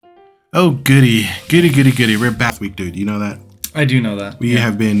Oh, goody. Goody. We're back this week, dude. You know that? I do know that. We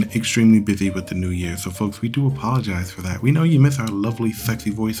have been extremely busy with the new year. So, folks, we do apologize for that. We know you miss our lovely, sexy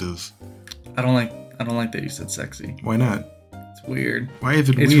voices. I don't like that you said sexy. Why not? It's weird. Why is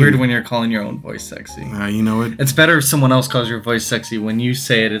it weird? It's weird when you're calling your own voice sexy. You know what? It's better if someone else calls your voice sexy. When you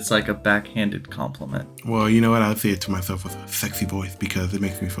say it, it's like a backhanded compliment. Well, you know what? I'll say it to myself with a sexy voice because it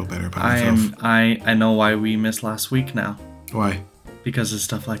makes me feel better about myself. I know why we missed last week now. Why? Because of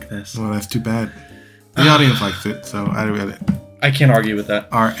stuff like this. Well, that's too bad. The audience likes it, so I can't argue with that.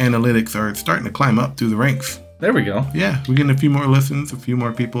 Our analytics are starting to climb up through the ranks. There we go. Yeah, we're getting a few more listens, a few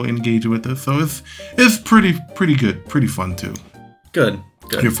more people engaging with us, so it's pretty good, pretty fun too. Good.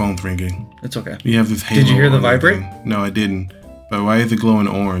 Your phone's ringing. It's okay. You have this halo. Did you hear the vibrate? No, I didn't. But why is it glowing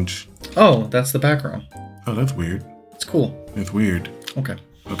orange? Oh, that's the background. Oh, that's weird. It's cool. It's weird. Okay.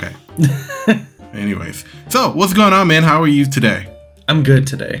 Anyways, so what's going on, man? How are you today? I'm good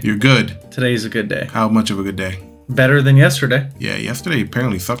today. You're good. Today's a good day. How much of a good day? Better than yesterday. Yeah, yesterday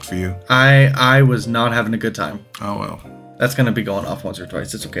apparently sucked for you. I was not having a good time. Oh well. That's gonna be going off once or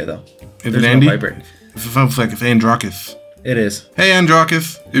twice. It's okay though. Is it Andy? No vibrate. It sounds like it's Andrakis. It is. Hey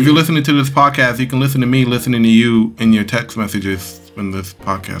Andrakis, if you're listening to this podcast, you can listen to me listening to you in your text messages when this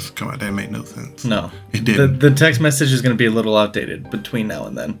podcast come out. That made no sense. No, it didn't. The text message is gonna be a little outdated between now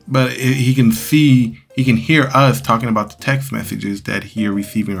and then. But he can hear us talking about the text messages that you're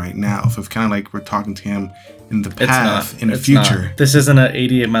receiving right now. So it's kind of like we're talking to him in the past, in the future. Not. This isn't an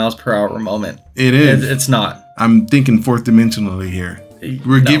 88 miles per hour moment. It is. It's not. I'm thinking fourth dimensionally here.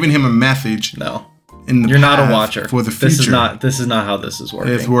 We're giving him a message. No. In the You're past not a watcher. For the future. This is not how this is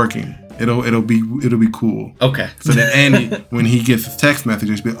working. It's working. It'll be cool. Okay. So then Andy, when he gets his text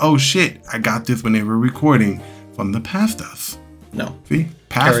messages, be oh shit, I got this when they were recording from the past us. No. See?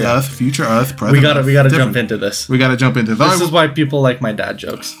 Past us, future us, present We gotta us. jump into this. We gotta jump into this. This is why people like my dad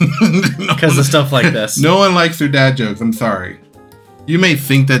jokes. Because of stuff like this. No one likes their dad jokes. I'm sorry. You may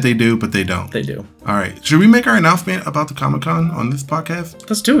think that they do, but they don't. They do. All right. Should we make our announcement about the Comic-Con on this podcast?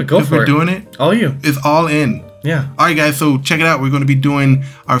 Let's do it. Go for it. We're doing it. All you. It's all in. Yeah. All right, guys. So check it out. We're going to be doing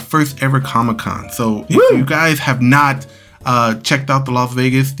our first ever Comic-Con. So if you guys have not checked out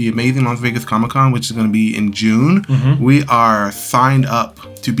the amazing Las Vegas Comic-Con, which is going to be in June, we are signed up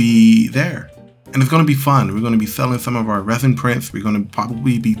to be there. And it's going to be fun. We're going to be selling some of our resin prints. We're going to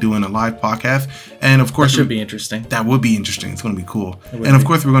probably be doing a live podcast. And of course, that should be interesting. That would be interesting. It's going to be cool. And of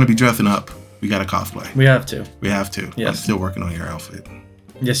course, we're going to be dressing up. We got to cosplay. We have to. Yes. I'm still working on your outfit.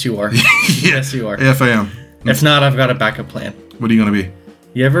 Yes, you are. Yes, you are. Yes, I am. If not, I've got a backup plan. What are you going to be?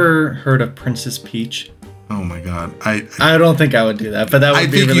 You ever heard of Princess Peach? Oh my God. I don't think I would do that, but that would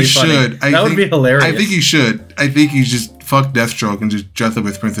be really funny. That would be hilarious. I think you should. I think you just fuck Deathstroke and just dress up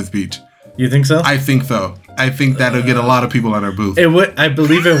as Princess Peach. You think so? I think so. I think that'll get a lot of people at our booth. It would. I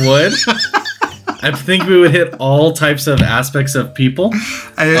believe it would. I think we would hit all types of aspects of people.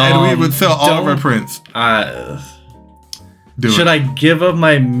 And we would sell all of our prints. Should I give up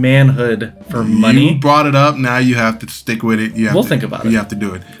my manhood for money? You brought it up. Now you have to stick with it. We'll think about it. You have to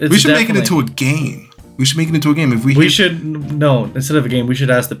do it. We should make it into a game. If we instead of a game, we should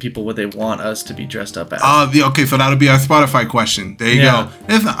ask the people what they want us to be dressed up as. Okay, so that'll be our Spotify question. There you go.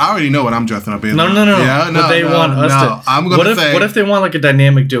 I already know what I'm dressing up as. No. Yeah, what they want us to. I'm gonna say. What if they want like a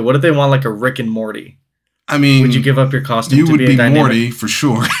dynamic duo? What if they want like a Rick and Morty? I mean, would you give up your costume you to would be a dynamic? Morty for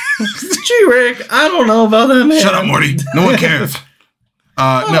sure. Gee, Rick, I don't know about that, man. Shut up, Morty. No one cares.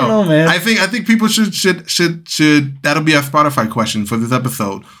 I don't know, man. I think people should that'll be our Spotify question for this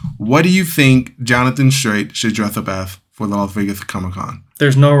episode. What do you think Jonathan Strait should dress up as for the Las Vegas Comic Con?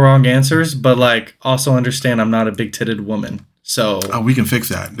 There's no wrong answers, but like also understand I'm not a big titted woman. So we can fix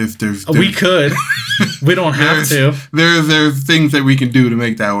that. There's we could. We don't have to. There's things that we can do to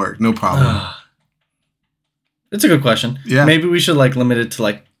make that work. No problem. It's a good question. Yeah. Maybe we should like limit it to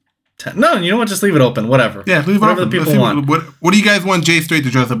like 10. No, you know what? Just leave it open. Whatever. Yeah, leave it Whatever open. the people want. What do you guys want Jay Strait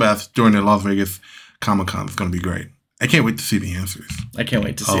to dress up as during the Las Vegas Comic Con? It's going to be great. I can't wait to see the answers. I can't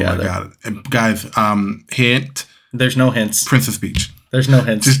wait to see either. Oh my God. And guys, hint. There's no hints. Princess Peach. There's no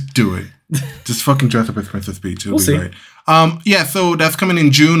hints. Just do it. Just fucking dress up as Princess Peach. It'll be see. great. So that's coming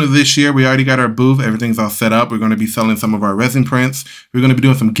in June of this year. We already got our booth. Everything's all set up. We're going to be selling some of our resin prints. We're going to be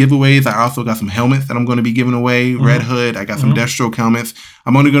doing some giveaways. I also got some helmets that I'm going to be giving away. Red Hood. I got some Deathstroke helmets.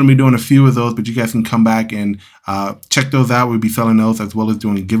 I'm only going to be doing a few of those, but you guys can come back and check those out. We'll be selling those as well as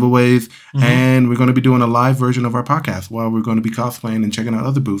doing giveaways. And we're going to be doing a live version of our podcast while we're going to be cosplaying and checking out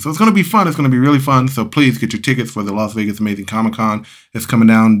other booths. So it's going to be fun. It's going to be really fun. So please get your tickets for the Las Vegas Amazing Comic Con. It's coming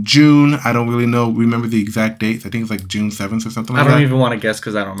down June. I don't really remember the exact dates. I think it's like June 7th or something like that. I don't even want to guess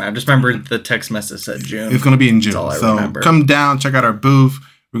because I don't remember. I just remember the text message said June. It's going to be in June. That's all I so remember. Come down, check out our booth.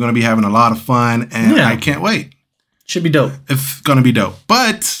 We're going to be having a lot of fun, and I can't wait. Should be dope. It's going to be dope.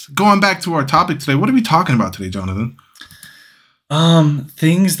 But going back to our topic today, what are we talking about today, Jonathan?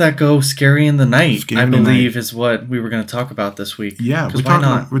 Things that go scary in the night, I believe, is what we were going to talk about this week. Yeah, we're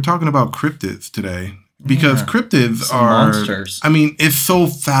talking about cryptids today. Because cryptids are monsters. I mean, it's so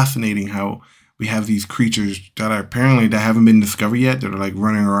fascinating how we have these creatures that are apparently that haven't been discovered yet that are like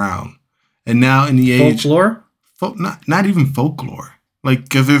running around. And now in the age folklore? Not even folklore. Like,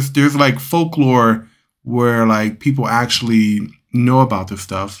 because there's like folklore where like people actually know about this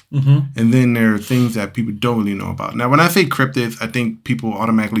stuff, and then there are things that people don't really know about. Now, when I say cryptids, I think people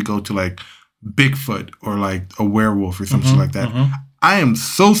automatically go to like Bigfoot or like a werewolf or something like that. I am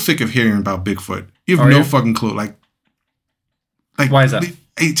so sick of hearing about Bigfoot. You have no fucking clue. Like, why is that?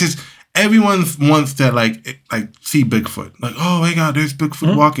 It just everyone wants to like see Bigfoot. Like, oh my god, there's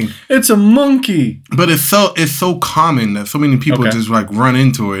Bigfoot walking. It's a monkey. But it's so common that so many people just like run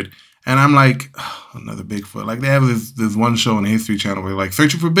into it. And I'm like, oh, another Bigfoot. Like they have this one show on the History Channel where they're like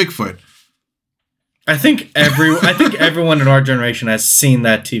searching for Bigfoot. I think everyone in our generation has seen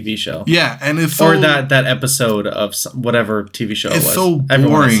that TV show. Yeah, and it's or that episode of whatever TV show it was. It's so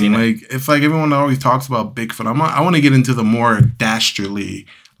boring. Like it's like everyone always talks about Bigfoot. I want to get into the more dastardly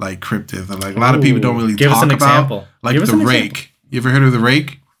like cryptids. Like a lot of people don't really give talk us an about. Example. Like the rake. You ever heard of the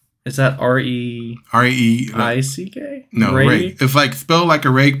rake? Is that R-E-I-C-K? No, rake. It's like spelled like a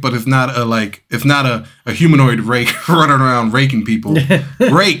rake, but it's not a humanoid rake running around raking people.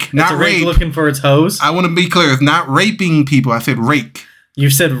 Rake, not it's a rape. Looking for its hose. I want to be clear. It's not raping people. I said rake. You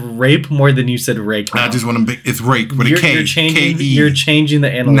said rape more than you said rake. Now. I just want to be. It's rake with a K. You're changing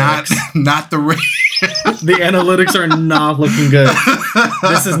the analytics. Not the rake. The analytics are not looking good.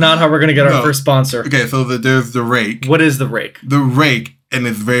 This is not how we're gonna get our first sponsor. Okay, so there's the rake. What is the rake? The rake. And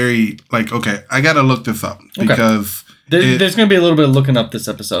it's very, like, okay, I got to look this up because... There's going to be a little bit of looking up this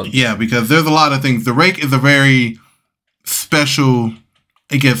episode. Yeah, because there's a lot of things. The rake is a very special,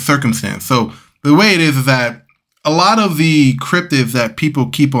 circumstance. So the way it is that a lot of the cryptids that people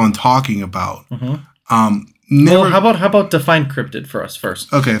keep on talking about... Well, how about define cryptid for us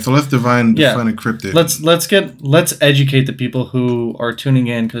first? Okay, so let's define a cryptid. Let's educate the people who are tuning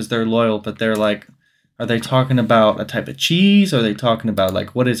in because they're loyal, but they're like... Are they talking about a type of cheese? Or are they talking about,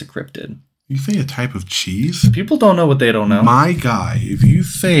 like, what is a cryptid? You say a type of cheese? People don't know what they don't know. My guy, if you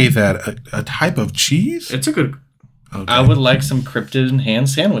say that a type of cheese? It's a good... Okay. I would like some cryptid and ham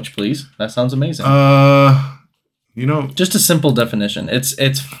sandwich, please. That sounds amazing. Just a simple definition.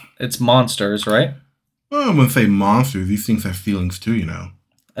 It's monsters, right? Well, I wouldn't say monsters. These things have feelings, too, you know.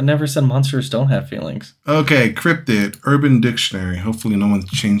 I never said monsters don't have feelings. Okay, cryptid, Urban Dictionary. Hopefully no one's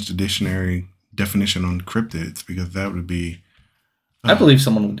changed the dictionary definition on cryptids because that would be I believe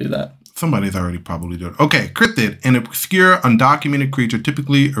someone would do that. Somebody's already probably doing it. Okay, cryptid, an obscure, undocumented creature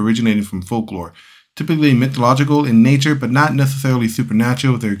typically originating from folklore. Typically mythological in nature, but not necessarily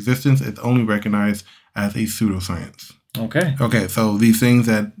supernatural. Their existence is only recognized as a pseudoscience. Okay, so these things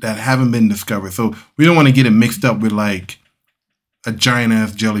that haven't been discovered. So we don't want to get it mixed up with like a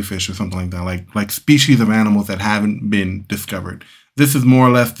giant-ass jellyfish or something like that, like species of animals that haven't been discovered. This is more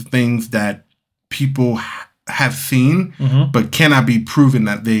or less the things that people have seen, but cannot be proven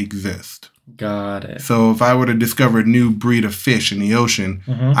that they exist. Got it. So if I were to discover a new breed of fish in the ocean,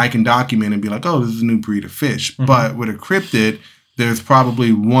 I can document and be like, oh, this is a new breed of fish. But with a cryptid, there's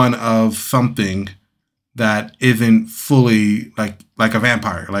probably one of something that isn't fully like a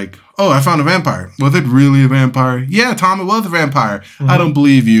vampire. Like, oh, I found a vampire. Was it really a vampire? Yeah, Tom, it was a vampire. I don't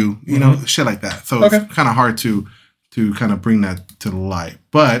believe you. You know, shit like that. So it's kind of hard to kind of bring that to light.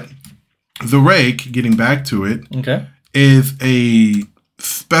 But the rake, getting back to it, is a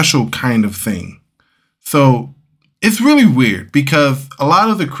special kind of thing. So it's really weird because a lot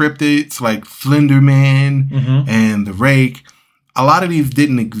of the cryptids like Slender Man and the rake, a lot of these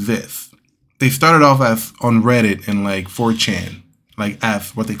didn't exist. They started off as on Reddit and like 4chan, like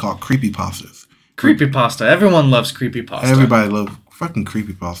as what they call creepypastas. Creepypasta. Everyone loves creepypasta. Everybody loves fucking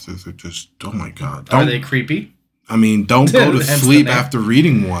creepypastas. Are just, oh my God. Are they creepy? I mean, don't go to sleep after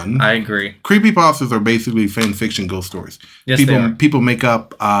reading one. I agree. Creepypastas are basically fan fiction ghost stories. Yes, they are. People make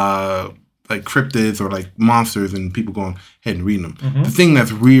up like cryptids or like monsters and people go ahead and read them. The thing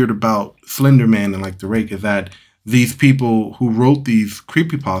that's weird about Slender Man and like the rake is that these people who wrote these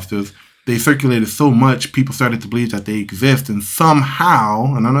creepypastas, they circulated so much, people started to believe that they exist. And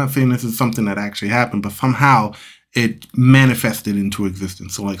somehow, and I'm not saying this is something that actually happened, but somehow it manifested into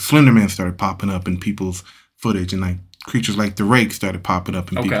existence. So like Slender Man started popping up in people's footage and like creatures like the rake started popping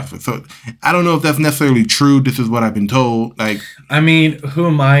up in people's footage. So I don't know if that's necessarily true. This is what I've been told. Like, I mean, who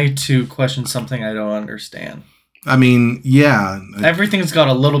am I to question something I don't understand? I mean, yeah. Everything's got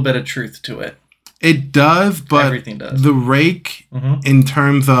a little bit of truth to it. It does, but Everything does. the rake, in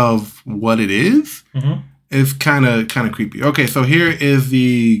terms of what it is kind of creepy. Okay, so here is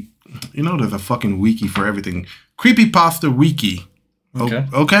the, there's a fucking wiki for everything. Creepypasta wiki. Okay.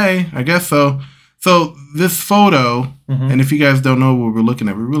 Okay, I guess so. So this photo, and if you guys don't know what we're looking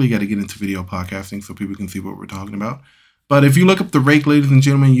at, we really got to get into video podcasting so people can see what we're talking about. But if you look up the rake, ladies and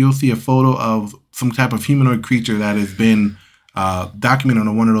gentlemen, you'll see a photo of some type of humanoid creature that has been documented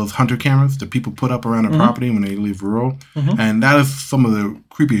on one of those hunter cameras that people put up around their property when they leave rural. And that is some of the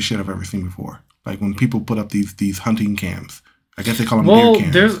creepiest shit I've ever seen before. Like when people put up these hunting cams. I guess they call them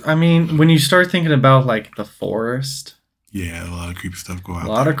deer cams. When you start thinking about like the forest. Yeah, a lot of creepy stuff go out. A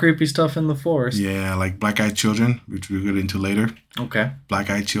lot of creepy stuff in the forest. Yeah, like Black-Eyed Children, which we'll get into later. Okay.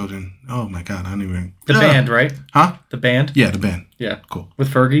 Black-Eyed Children. Oh my God, I don't even... The band, right? Huh? The band? Yeah, the band. Yeah. Cool. With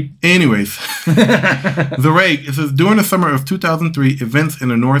Fergie? Anyways. The rake, it says, during the summer of 2003, events in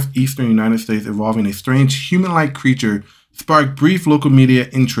the northeastern United States involving a strange human-like creature sparked brief local media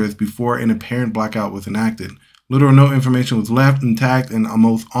interest before an apparent blackout was enacted. Little or no information was left intact, and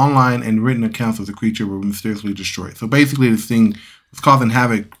most online and written accounts of the creature were mysteriously destroyed. So basically, this thing was causing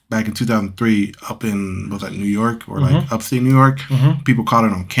havoc back in 2003 up in, was that New York or like upstate New York? People caught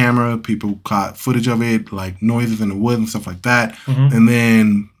it on camera. People caught footage of it, like noises in the woods and stuff like that. And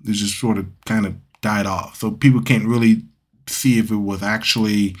then it just sort of kind of died off. So people can't really see if it was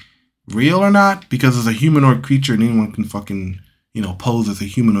actually real or not because it's a humanoid creature and anyone can fucking... pose as a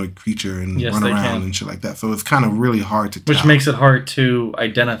humanoid creature and run around and shit like that. So it's kind of really hard to tell. Which makes it hard to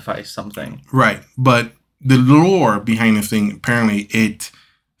identify something. Right. But the lore behind this thing, apparently it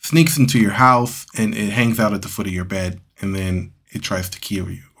sneaks into your house and it hangs out at the foot of your bed and then it tries to kill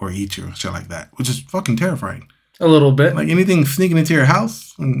you or eat you or shit like that, which is fucking terrifying. A little bit. Like anything sneaking into your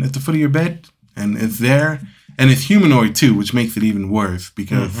house and at the foot of your bed and it's there. And it's humanoid too, which makes it even worse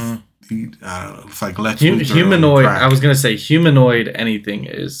because... I don't know. It's like Lex Luthor. Humanoid. I was gonna say humanoid. Anything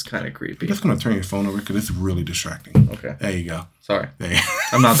is kind of creepy. I'm just gonna turn your phone over because it's really distracting. Okay. There you go. Sorry.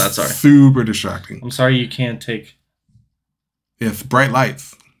 I'm not that sorry. Super distracting. I'm sorry you can't take. Yes, bright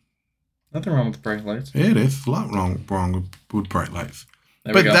lights. Nothing wrong with bright lights. Yeah, there's a lot wrong with bright lights.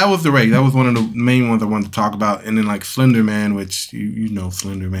 But that was the rake. That was one of the main ones I wanted to talk about. And then like Slender Man, which you know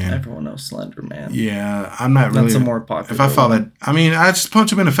Slender Man. Everyone knows Slender Man. Yeah, I'm not really. That's a more popular. If I saw that, I mean, I just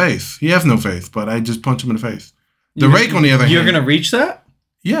punch him in the face. He has no face, but I just punch him in the face. The rake, on the other hand. You're gonna reach that?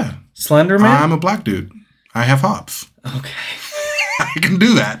 Yeah. Slender Man? I'm a black dude. I have hops. Okay. I can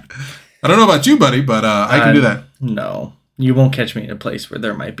do that. I don't know about you, buddy, but I can do that. No. You won't catch me in a place where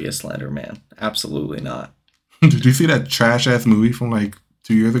there might be a Slender Man. Absolutely not. Did you see that trash-ass movie from like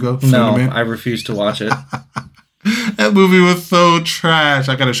 2 years ago? No, I refuse to watch it. That movie was so trash.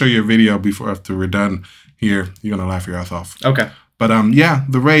 I gotta show you a video after we're done here. You're gonna laugh your ass off. Okay. But yeah,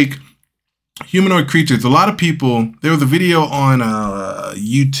 the rake, humanoid creatures. A lot of people. There was a video on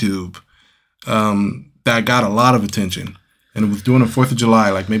YouTube that got a lot of attention, and it was during the 4th of July,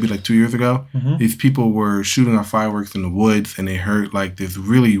 like maybe like 2 years ago. These people were shooting off fireworks in the woods, and they heard like this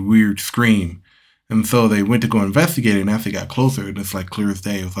really weird scream. And so they went to go investigate it, and as they got closer, and it's like clear as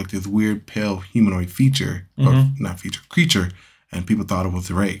day, it was like this weird pale humanoid feature, or not feature, creature, and people thought it was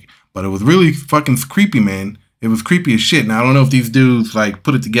the rake. But it was really fucking creepy, man. It was creepy as shit. Now, I don't know if these dudes like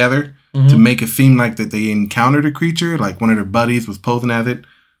put it together to make it seem like that they encountered a creature, like one of their buddies was posing as it,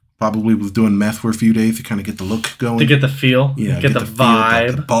 probably was doing meth for a few days to kind of get the look going. To get the feel, get the vibe.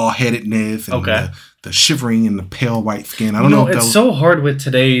 Feel, the ball-headedness, and the shivering and the pale white skin. I don't know if it's so hard with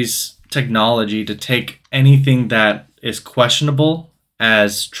today's technology to take anything that is questionable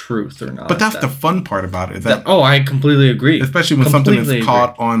as truth or not. But that's the fun part about it. I completely agree. Especially when something is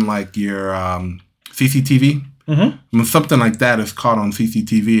caught on like your CCTV. When something like that is caught on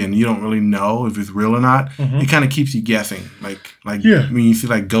CCTV and you don't really know if it's real or not, it kind of keeps you guessing. Like when you see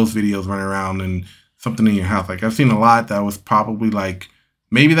like ghost videos running around and something in your house. Like I've seen a lot that was probably like,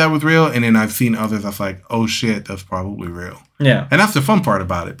 maybe that was real, and then I've seen others that's like, oh shit, that's probably real. Yeah. And that's the fun part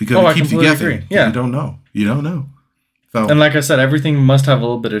about it, because it keeps you guessing. Agree. Yeah. You don't know. You don't know. So. And like I said, everything must have a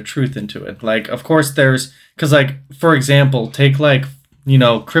little bit of truth into it. Like, of course because like, for example, take like,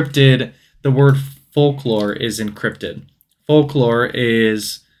 cryptid, the word folklore is encrypted. Folklore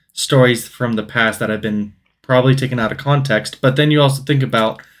is stories from the past that have been probably taken out of context, but then you also think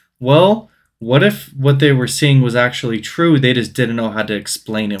about, well, what if what they were seeing was actually true? They just didn't know how to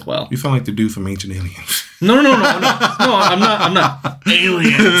explain it well. You sound like the dude from Ancient Aliens. No, I'm not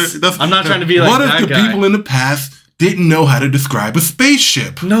aliens. I'm not trying to be like that guy. What if the people in the past didn't know how to describe a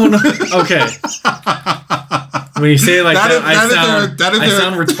spaceship? No. Okay. When you say it like that, I sound retarded when you say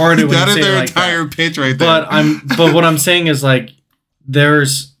it like that. That is their entire pitch right there. But what I'm saying is like,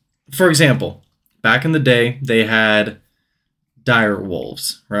 there's, for example, back in the day, they had dire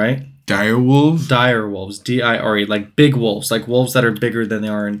wolves, right? Dire wolves? Dire wolves, dire, like big wolves, like wolves that are bigger than they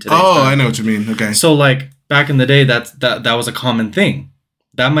are in today's time. I know what you mean. Okay. So like back in the day, that was a common thing.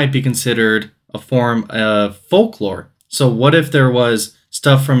 That might be considered a form of folklore. So what if there was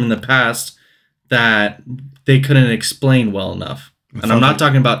stuff from in the past that they couldn't explain well enough? And I'm not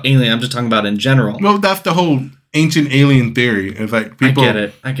talking about alien. I'm just talking about in general. Well, that's the whole ancient alien theory. It's like people.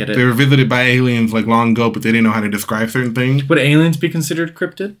 I get it. They were visited by aliens like long ago, but they didn't know how to describe certain things. Would aliens be considered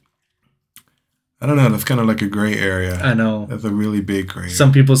cryptid? I don't know. That's kind of like a gray area. I know. That's a really big gray area.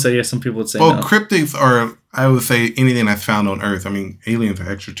 Some people say yes. Some people would say no. Well, cryptids are, I would say, anything that's found on Earth. I mean, aliens are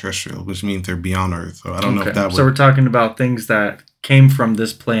extraterrestrial, which means they're beyond Earth. So I don't know if that would... So we're talking about things that came from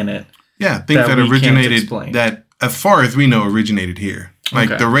this planet. Yeah, things that originated, that, as far as we know, originated here.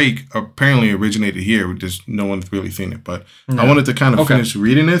 Like the rake apparently originated here. Just no one's really seen it. But I wanted to kind of finish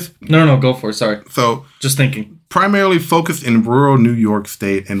reading this. No, go for it. Sorry. So... Just thinking. Primarily focused in rural New York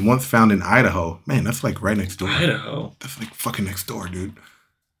State and once found in Idaho. Man, that's like right next door. Idaho? That's like fucking next door, dude.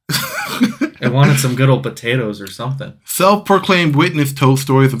 It wanted some good old potatoes or something. Self-proclaimed witness told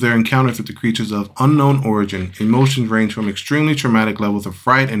stories of their encounters with the creatures of unknown origin. Emotions range from extremely traumatic levels of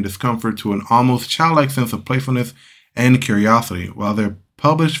fright and discomfort to an almost childlike sense of playfulness and curiosity. While their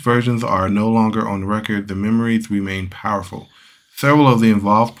published versions are no longer on record, the memories remain powerful. Several of the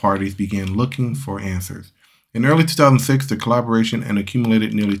involved parties began looking for answers. In early 2006, the collaboration and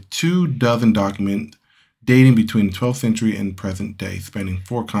accumulated nearly 24 documents dating between the 12th century and present day, spanning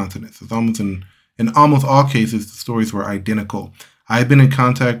 4 continents. It's almost in almost all cases, the stories were identical. I have been in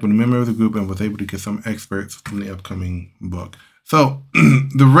contact with a member of the group and was able to get some experts from the upcoming book. So,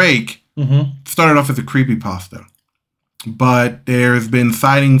 The Rake started off as a creepypasta, but there's been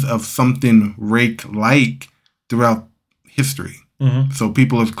sightings of something rake-like throughout history. So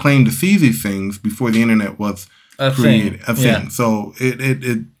people have claimed to see these things before the internet was created. A thing. Yeah. So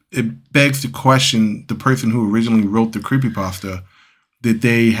it begs to question the person who originally wrote the creepypasta. Did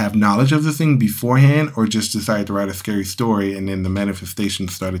they have knowledge of the thing beforehand or just decided to write a scary story and then the manifestation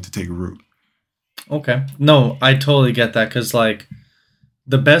started to take root? Okay. No, I totally get that because, like,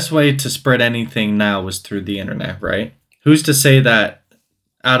 the best way to spread anything now is through the internet, right? Who's to say that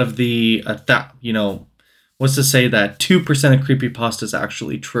out of the, what's to say that 2% of creepypasta is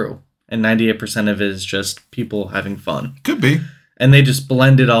actually true and 98% of it is just people having fun? Could be. And they just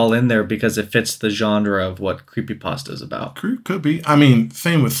blend it all in there because it fits the genre of what creepypasta is about. Could be. I mean,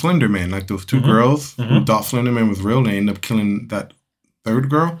 same with Slender Man. Like those 2 girls who thought Slender Man was real and they ended up killing that 3rd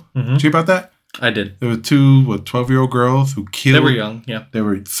girl. Did you hear about that? I did. There were 2 12-year-old girls who killed... They were young, yeah. They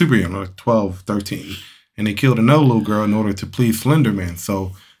were super young, like 12, 13. And they killed another little girl in order to please Slender Man.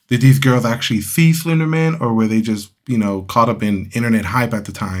 So... did these girls actually see Slender Man, or were they just, caught up in internet hype at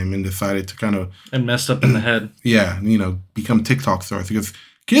the time and decided to kind of... and messed up in the head. Yeah, become TikTok stars. Because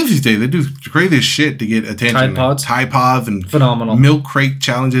kids these days, they do crazy shit to get attention. Tide Pods and... phenomenal. Milk crate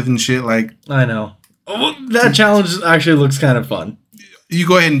challenges and shit. Like... I know. Oh, that challenge actually looks kind of fun. You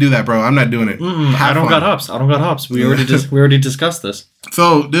go ahead and do that, bro. I'm not doing it. I don't got hops. We already discussed this.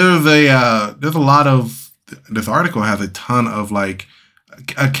 So there's a lot of... this article has a ton of, like...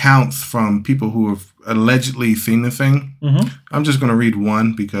 accounts from people who have allegedly seen the thing. I'm just going to read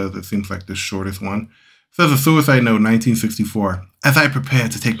one because it seems like the shortest one. It says, a suicide note, 1964. As I prepare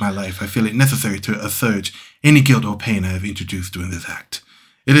to take my life, I feel it necessary to assuage any guilt or pain I have introduced during this act.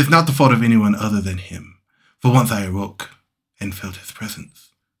 It is not the fault of anyone other than him. For once I awoke and felt his presence.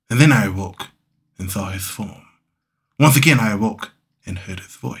 And then I awoke and saw his form. Once again I awoke and heard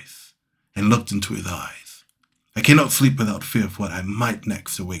his voice and looked into his eyes. I cannot sleep without fear of what I might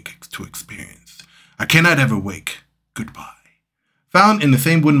next awake to experience. I cannot ever wake. Goodbye. Found in the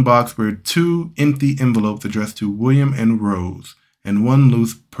same wooden box were 2 empty envelopes addressed to William and Rose, and 1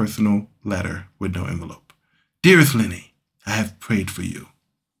 loose personal letter with no envelope. Dearest Lenny, I have prayed for you.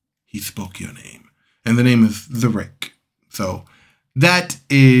 He spoke your name. And the name is The Rake. So that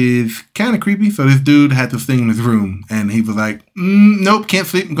is kind of creepy. So this dude had this thing in his room, and he was like, nope, can't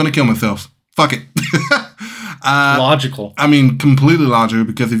sleep. I'm going to kill myself. Fuck it. Logical. I mean, completely logical,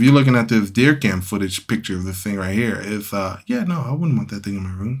 because if you're looking at this deer cam footage picture of this thing right here, it's, I wouldn't want that thing in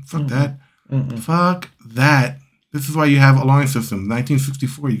my room. Fuck that. Fuck that. This is why you have alarm systems.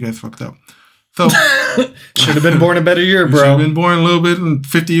 1964, you guys fucked up. So should have been born a better year, bro. Should have been born a little bit, and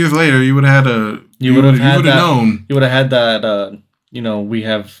 50 years later, you would have had You would have known. You would have had that, we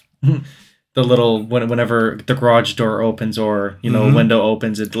have... the little, whenever the garage door opens or, window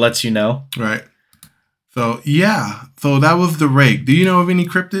opens, it lets you know. Right. So yeah, so that was the rake. Do you know of any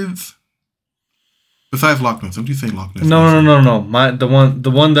cryptids besides Loch Ness? Don't you say Loch Ness? No.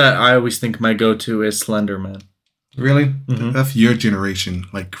 The one that I always think my go-to is Slender Man. Really? Mm-hmm. That's your generation,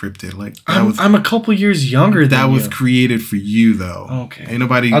 like cryptid. Like I'm a couple years younger than you. That was created for you, though. Okay. Ain't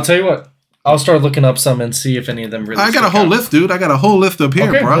nobody. I'll tell you what. I'll start looking up some and see if any of them really. I got a whole list, dude. I got a whole list up here,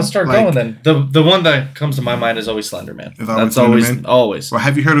 okay, bro. Let's start going then. The one that comes to my mind is always Slender Man. That's always. Well,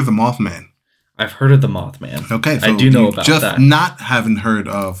 have you heard of the Mothman? I've heard of the Mothman. Okay, so I do know about just that. Not haven't heard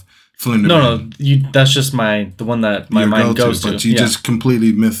of Slender Man. No. That's just the one that my mind goes to. But you just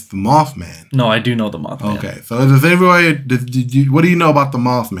completely missed the Mothman. No, I do know the Mothman. Okay, so does everybody? What do you know about the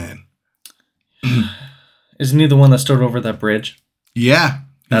Mothman? Isn't he the one that stood over that bridge? Yeah.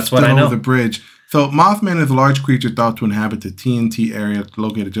 That's what I know. Over the bridge. So Mothman is a large creature thought to inhabit the TNT area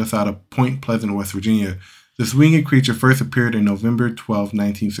located just out of Point Pleasant, West Virginia. This winged creature first appeared on November 12,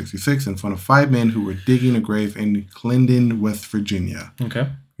 1966 in front of 5 men who were digging a grave in Clendon, West Virginia. Okay.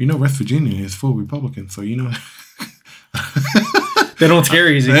 You know West Virginia is full Republican, so you know... They don't scare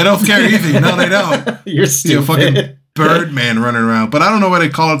easy. They don't scare easy. No, they don't. You're stupid. You're a fucking Birdman running around. But I don't know why they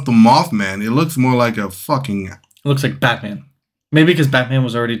call it the Mothman. It looks more like a fucking... It looks like Batman. Maybe because Batman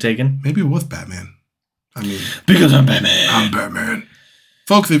was already taken. Maybe it was Batman. I mean... Because I'm Batman. I'm Batman.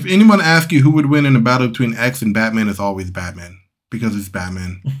 Folks, if anyone asks you who would win in a battle between X and Batman, it's always Batman. Because it's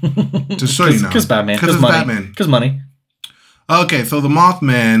Batman. Just so you know. Because Batman. Because it's Batman. Because money. Okay, so the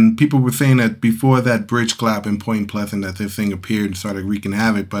Mothman, people were saying that before that bridge collapse in Point Pleasant that this thing appeared and started wreaking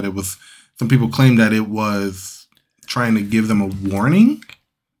havoc, but it was... Some people claimed that it was trying to give them a warning.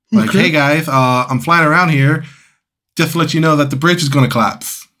 Like, okay. Hey guys, I'm flying around here. Just to let you know that the bridge is going to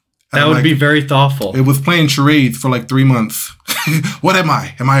collapse. That would be very thoughtful. It was playing charades for like 3 months. What am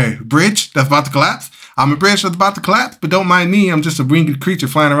I? Am I a bridge that's about to collapse? I'm a bridge that's about to collapse, but don't mind me. I'm just a winged creature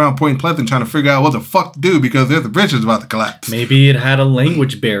flying around Point Pleasant trying to figure out what the fuck to do because there's a bridge that's about to collapse. Maybe it had a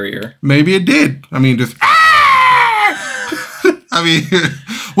language barrier. Maybe it did. I mean, just... I mean,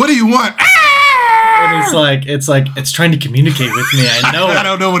 what do you want? And it's trying to communicate with me. I know. I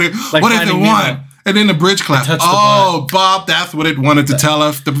don't know what does it want? And then the bridge collapsed. Oh, Bob, that's what it wanted to tell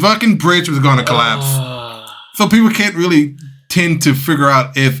us. The fucking bridge was going to collapse. So people can't really tend to figure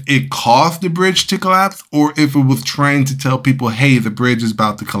out if it caused the bridge to collapse or if it was trying to tell people, hey, the bridge is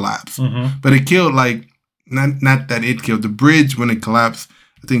about to collapse. Mm-hmm. But it killed not that it killed. The bridge, when it collapsed,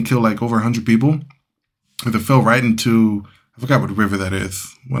 I think killed like over 100 people. Because it fell right into... I forgot what river that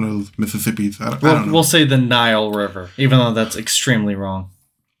is. One of those Mississippi's. I don't know. We'll say the Nile River, even though that's extremely wrong.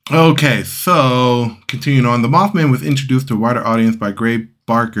 Okay, so continuing on. The Mothman was introduced to a wider audience by Gray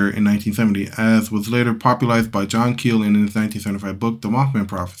Barker in 1970, as was later popularized by John Keel in his 1975 book, The Mothman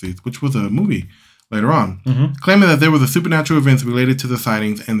Prophecies, which was a movie later on, claiming that there was a supernatural events related to the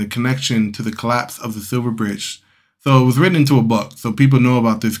sightings and the connection to the collapse of the Silver Bridge. So it was written into a book, so people know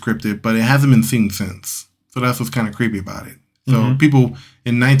about this cryptid, but it hasn't been seen since. So that's what's kind of creepy about it. So people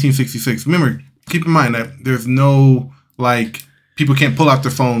in 1966, remember, keep in mind that there's no, people can't pull out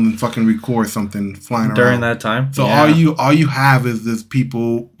their phone and fucking record something flying around. During that time? So all you have is this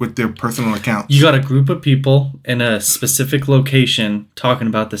people with their personal accounts. You got a group of people in a specific location talking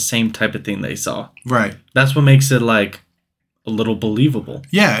about the same type of thing they saw. Right. That's what makes it, a little believable.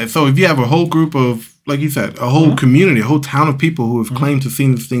 Yeah, so if you have a whole group of, like you said, a whole community, a whole town of people who have claimed to have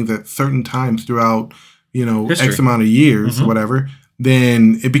seen these things at certain times throughout... history. X amount of years or whatever,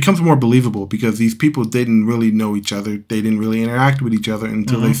 then it becomes more believable because these people didn't really know each other. They didn't really interact with each other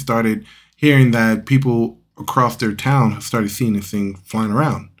until they started hearing that people across their town started seeing this thing flying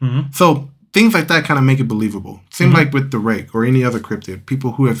around. So things like that kind of make it believable. Same like with the rake or any other cryptid.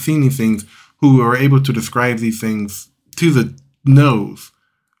 People who have seen these things who are able to describe these things to the nose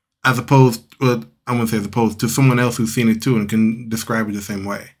as opposed to someone else who's seen it too and can describe it the same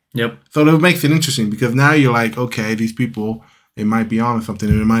way. Yep. So that makes it interesting because now you're like, okay, these people, they might be on something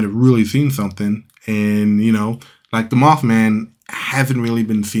and they might have really seen something. And, like the Mothman hasn't really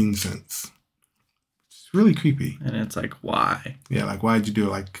been seen since. It's really creepy. And it's like, why? Yeah, why'd you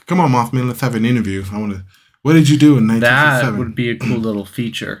do it? Come on, Mothman, let's have an interview. What did you do in 1967? That would be a cool little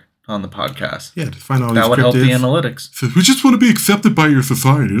feature on the podcast. Yeah, to find all that these would help the analytics. So we just want to be accepted by your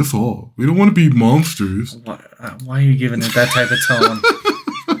society, that's all. We don't want to be monsters. Why are you giving it that type of tone?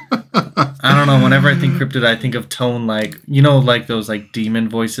 I don't know. Whenever I think cryptid, I think of tone those demon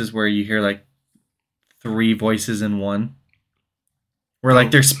voices where you hear 3 voices in one. Where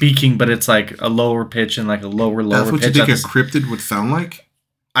they're speaking, but it's a lower pitch and a lower pitch. That's what you think a cryptid would sound like?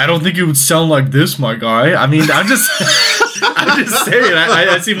 I don't think it would sound like this, my guy. I mean, I'm just I'm just saying.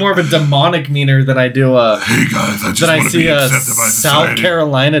 I see more of a demonic demeanor than I do hey guys, I just want to be accepted by South society.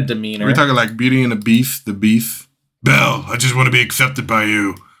 Carolina demeanor. We're talking like Beauty and the Beast, Belle, I just want to be accepted by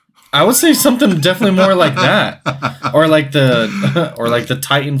you. I would say something definitely more like that, or like the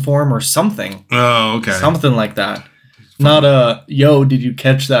Titan form or something. Oh, okay. Something like that. Not yo, did you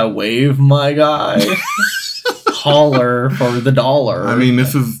catch that wave, my guy? Holler for the dollar. I mean,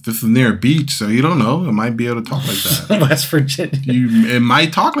 this is near a beach, so you don't know. It might be able to talk like that. West Virginia. It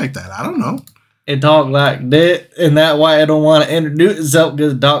might talk like that. I don't know. It talk like that, and that why I don't want to introduce itself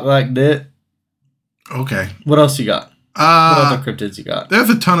because it talk like that. Okay. What else you got? What other cryptids you got? There's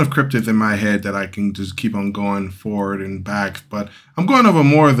a ton of cryptids in my head that I can just keep on going forward and back, but I'm going over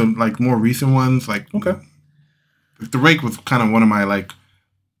more of the more recent ones. Like, okay, the rake was kind of one of my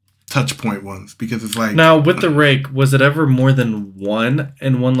touch point ones because it's like. Now with the rake, was it ever more than one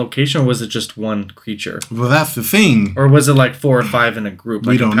in one location, or was it just one creature? Well, that's the thing. Or was it like 4 or 5 in a group?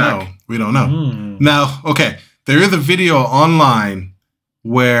 We don't know. We don't know. Now, okay, there is a video online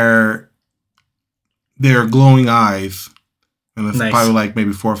where they're glowing eyes, and it's probably like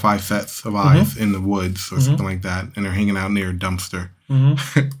maybe 4 or 5 sets of eyes in the woods or something like that, and they're hanging out near a dumpster.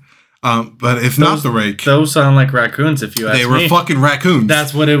 But it's not the rake. Those sound like raccoons, if you ask me. They were fucking raccoons.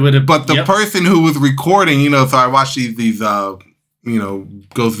 That's what it would have. But the person who was recording, so I watched these ghost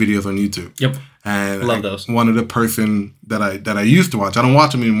videos on YouTube. Yep. And love those. One of the person that I used to watch. I don't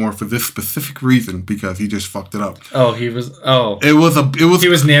watch him anymore for this specific reason because he just fucked it up. Oh, he was. Oh, he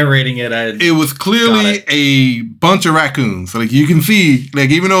was narrating it. It was clearly a bunch of raccoons. So you can see,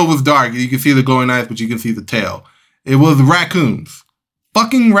 even though it was dark, you can see the glowing eyes, but you can see the tail. It was raccoons,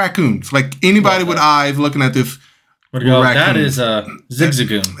 fucking raccoons. Anybody with eyes looking at this. That is a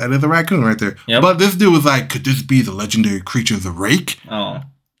zigzagoon. That is a raccoon right there. Yep. But this dude was like, could this be the legendary creature, the rake? Oh.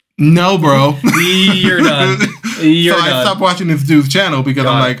 No, bro. You're done. I stopped watching this dude's channel because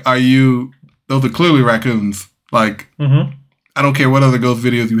I'm like, those are clearly raccoons. I don't care what other ghost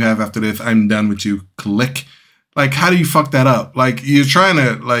videos you have after this. I'm done with you. Click. How do you fuck that up? You're trying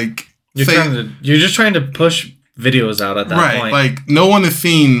to, you're just trying to push videos out at that point. Right. No one has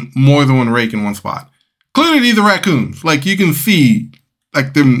seen more than one rake in one spot. Clearly, these are raccoons. You can see,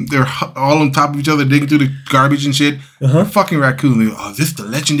 they're all on top of each other, digging through the garbage and shit. Fucking raccoons. Is this the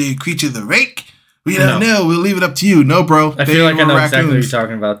legendary creature, the rake? We don't know. We'll leave it up to you. No, bro. I feel like I know exactly what you're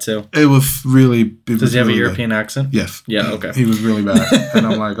talking about, too. It was really... Does he have a European accent? Yes. Yeah, okay. He was really bad. And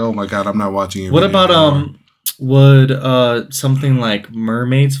I'm like, oh my God, I'm not watching it. What about, would something like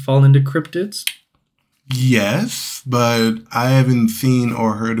mermaids fall into cryptids? Yes, but I haven't seen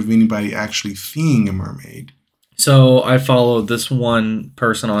or heard of anybody actually seeing a mermaid. So I follow this one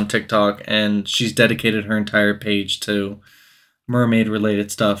person on TikTok, and she's dedicated her entire page to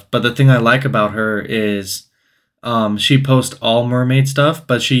mermaid-related stuff. But the thing I like about her is she posts all mermaid stuff,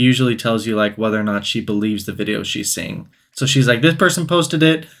 but she usually tells you whether or not she believes the video she's seeing. So she's like, this person posted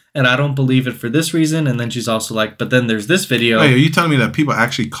it, and I don't believe it for this reason. And then she's also like, but then there's this video. Wait, are you telling me that people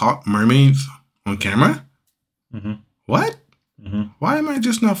actually caught mermaids on camera? Mm-hmm. What? Mm-hmm. Why am I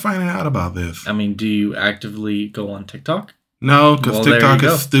just not finding out about this? I mean, do you actively go on TikTok? No, because TikTok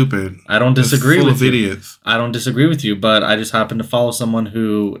is stupid. I don't disagree with you. Idiots. I don't disagree with you, but I just happen to follow someone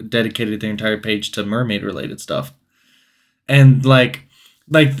who dedicated their entire page to mermaid-related stuff. And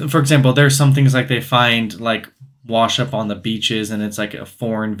for example, there's some things they find wash up on the beaches, and it's a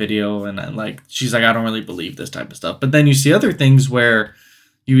foreign video, and she's like, I don't really believe this type of stuff. But then you see other things where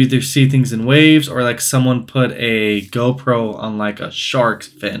you either see things in waves, or someone put a GoPro on a shark's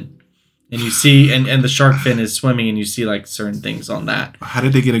fin, and you see, and the shark fin is swimming, and you see certain things on that. How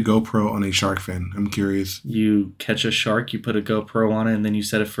did they get a GoPro on a shark fin? I'm curious. You catch a shark, you put a GoPro on it, and then you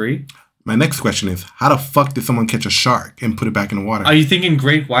set it free. My next question is, how the fuck did someone catch a shark and put it back in the water? Are you thinking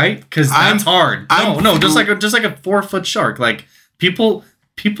great white? Because that's hard. No, just like a 4-foot shark.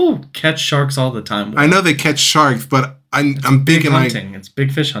 People catch sharks all the time. I know they catch sharks, but I'm thinking hunting. It's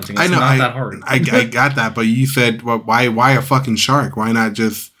big fish hunting. It's not that hard. I got that, but you said, well, why a fucking shark? Why not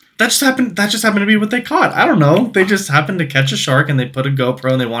just... That just happened to be what they caught. I don't know. They just happened to catch a shark, and they put a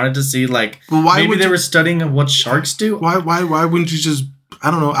GoPro, and they wanted to see maybe they were studying what sharks do. Why wouldn't you just... I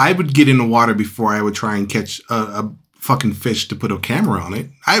don't know. I would get in the water before I would try and catch a fucking fish to put a camera on it.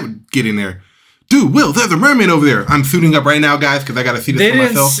 I would get in there. Dude, Will, there's a mermaid over there. I'm suiting up right now, guys, because I got to see this for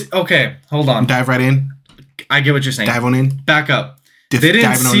myself. Okay, hold on. Dive right in. I get what you're saying. Dive on in. Back up. They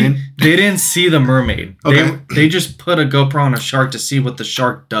didn't see the mermaid. Okay. They just put a GoPro on a shark to see what the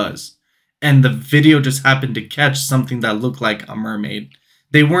shark does. And the video just happened to catch something that looked like a mermaid.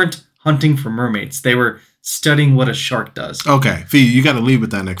 They weren't hunting for mermaids. They were studying what a shark does. Okay, see, you got to leave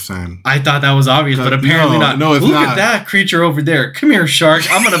with that next time. I thought that was obvious, but apparently not. No, it's Look not. at that creature over there. Come here, shark.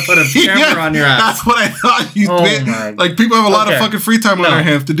 I'm going to put a camera on your ass. That's what I thought you meant. My. Like, people have a lot of fucking free time on their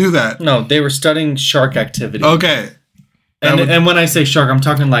hands to do that. No, they were studying shark activity. Okay. And when I say shark, I'm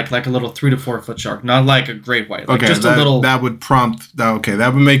talking like a little 3 to 4 foot shark, not like a great white. Like just a little. That would prompt. Okay,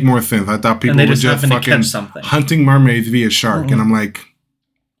 that would make more sense. I thought people were just fucking hunting mermaids via shark, and I'm like,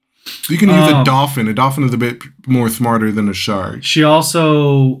 you can use a dolphin. A dolphin is a bit more smarter than a shark. She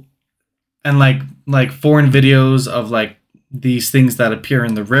also, and like foreign videos of like these things that appear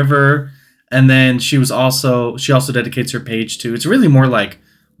in the river, and then she also dedicates her page to. It's really more like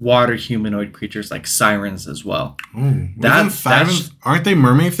water humanoid creatures like sirens as well. Oh, sirens aren't they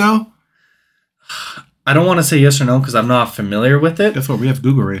mermaids though? I don't want to say yes or no because I'm not familiar with it. That's what we have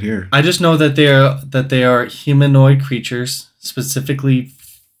Google right here. I just know that they are humanoid creatures, specifically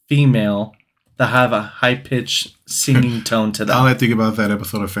female, that have a high pitched singing tone to them. All I think about that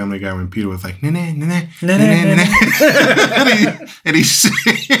episode of Family Guy when Peter was like, "Nah, nah, nah, nah, nah, nah," and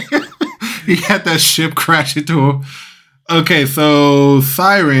he had that ship crash into him. Okay, so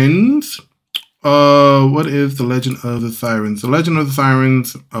sirens. What is the Legend of the Sirens? The Legend of the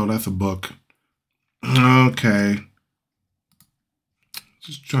Sirens. Oh, that's a book. Okay.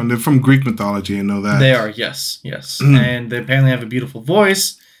 Just trying to. From Greek mythology, I know that they are. Yes, and they apparently have a beautiful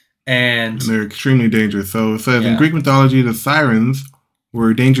voice, and they're extremely dangerous. So it says in Greek mythology, the sirens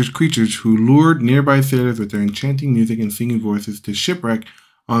were dangerous creatures who lured nearby sailors with their enchanting music and singing voices to shipwreck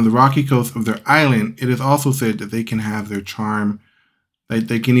on the rocky coast of their island. It is also said that they can have their charm, that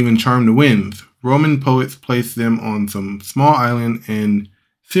they can even charm the winds. Roman poets placed them on some small island in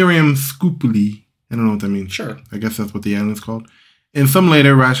Therium Scupuli. I don't know what that means. Sure. I guess that's what the island's called. In some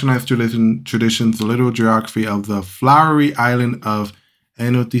later rationalized traditions, the literal geography of the flowery island of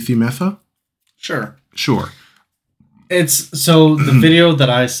Enotisimesa. Sure. It's so the video that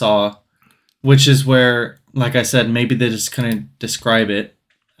I saw, which is where, like I said, maybe they just couldn't describe it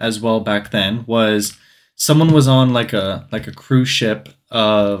as well back then, was someone was on like a cruise ship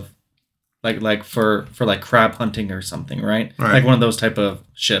of like for like crab hunting or something, right? Like one of those type of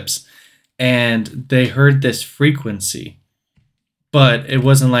ships, and they heard this frequency, but it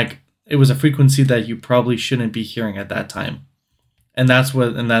wasn't like, it was a frequency that you probably shouldn't be hearing at that time, and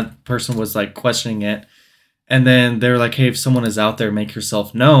that person was like questioning it, and then they're like, hey, if someone is out there, make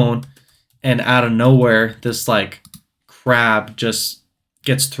yourself known, and out of nowhere, this like crab just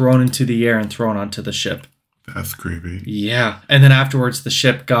gets thrown into the air and thrown onto the ship. That's creepy. Yeah. And then afterwards, the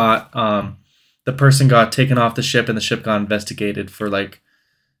ship got, the person got taken off the ship and the ship got investigated for like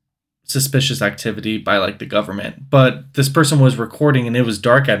suspicious activity by like the government. But this person was recording and it was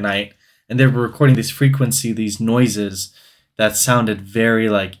dark at night and they were recording this frequency, these noises that sounded very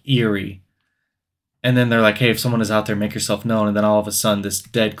like eerie. And then they're like, hey, if someone is out there, make yourself known. And then all of a sudden, this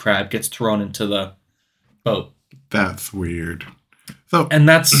dead crab gets thrown into the boat. That's weird. And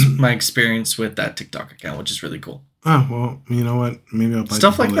that's my experience with that TikTok account, which is really cool. Oh, well, you know what? Maybe I'll bite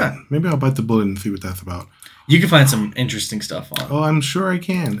stuff the bullet. Like that. Maybe I'll bite the bullet and see what that's about. You can find some interesting stuff on. Oh, I'm sure I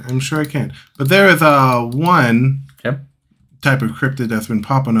can. But there is one type of cryptid that's been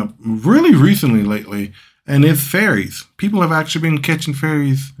popping up really recently lately, and it's fairies. People have actually been catching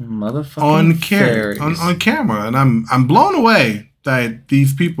fairies on camera, and I'm blown away that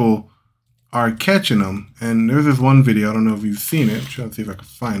these people are catching them. And there's this one video, I don't know if you've seen it. I'm trying to see if I can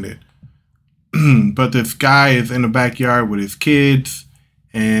find it. But this guy is in the backyard with his kids,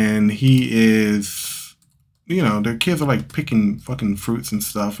 and he is, their kids are like picking fucking fruits and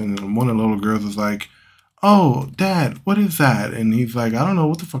stuff, and one of the little girls is like, oh, Dad, what is that? And he's like, I don't know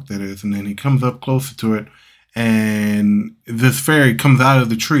what the fuck that is. And then he comes up closer to it, and this fairy comes out of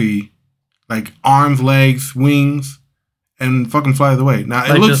the tree, like arms, legs, wings, and fucking flies away. Now,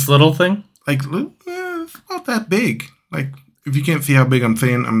 like it looks, this little thing? Like, it's about that big. Like, if you can't see how big I'm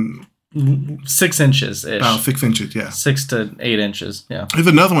saying, I'm 6 inches ish. About 6 inches, yeah. 6 to 8 inches, yeah. There's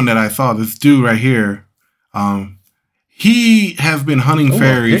another one that I saw. This dude right here, he has been hunting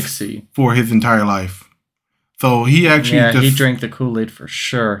fairies for his entire life. So he actually he drank the Kool-Aid for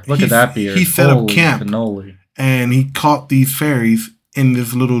sure. Look at that beard. He set up camp and he caught these fairies in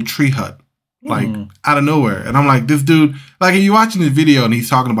this little tree hut. Like out of nowhere. And I'm like, this dude, like, you're watching this video and he's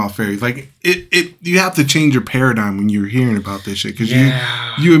talking about fairies. Like, you have to change your paradigm when you're hearing about this shit. Because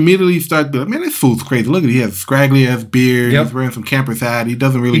you immediately start to be like, man, this fool's crazy. Look at it. He has a scraggly ass beard. He's wearing some camper's hat. He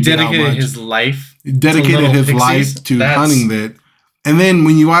doesn't really get out much. He dedicated his life to hunting that. And then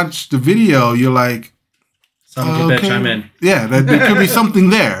when you watch the video, you're like, bitch, I'm in. Yeah, there could be something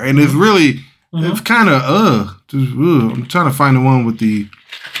there. And it's really, it's kind of, I'm trying to find the one with the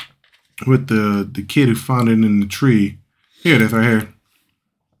with the kid who found it in the tree. Here it is, right here.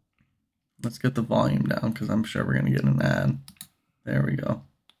 Let's get the volume down because I'm sure we're gonna get an ad. There we go.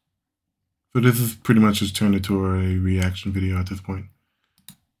 So this is pretty much just turned into a reaction video at this point.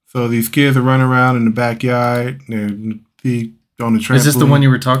 So these kids are running around in the backyard. They're on the trampoline. Is this the one you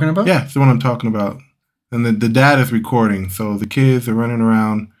were talking about? Yeah, it's the one I'm talking about. And the dad is recording. So the kids are running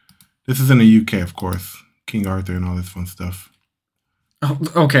around. This is in the UK, of course. King Arthur and all this fun stuff. Oh,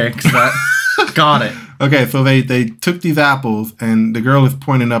 okay, got it. Okay, so they took these apples, and the girl is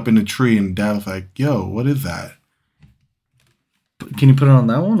pointing up in the tree, and dad was like, yo, what is that? Can you put it on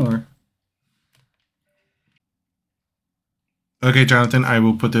that one, or? Okay, Jonathan, I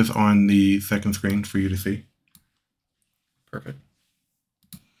will put this on the second screen for you to see. Perfect.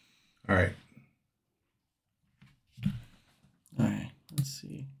 All right. All right, let's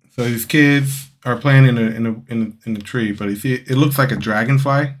see. So these kids are playing in the tree, but you see it looks like a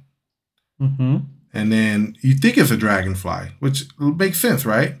dragonfly. Mm-hmm. And then you think it's a dragonfly, which makes sense,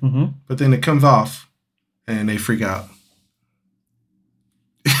 right? Mm-hmm. But then it comes off, and they freak out.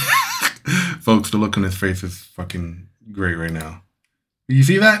 Folks, the look on his face is fucking great right now. You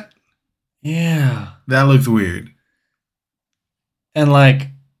see that? Yeah. That looks weird. And like,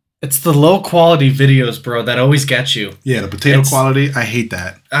 it's the low quality videos, bro, that always get you. Yeah, the potato quality, I hate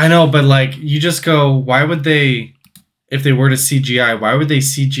that. I know, but like, you just go, why would they, if they were to CGI, why would they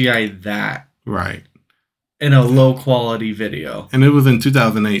CGI that? Right. In a low quality video. And it was in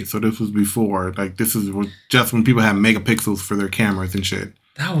 2008, so this was before. Like, this is just when people had megapixels for their cameras and shit.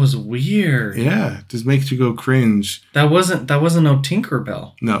 That was weird. Yeah, it just makes you go cringe. That wasn't no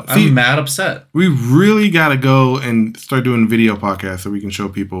Tinkerbell. No. See, I'm mad upset. We really got to go and start doing video podcasts so we can show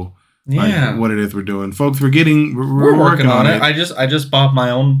people what it is we're doing. Folks, we're working on it. I just bought my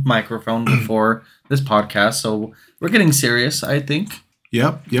own microphone before this podcast, so we're getting serious, I think.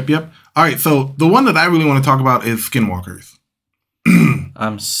 Yep. All right, so the one that I really want to talk about is Skinwalkers.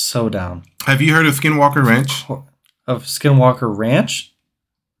 I'm so down. Have you heard of Skinwalker Ranch? Of Skinwalker Ranch?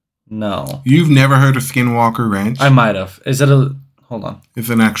 No. You've never heard of Skinwalker Ranch? I might have. Is it a... Hold on. It's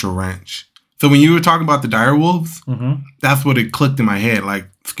an actual ranch. So when you were talking about the dire wolves, that's what it clicked in my head. Like,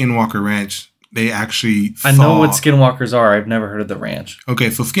 Skinwalker Ranch, they actually I know what Skinwalkers are. I've never heard of the ranch. Okay,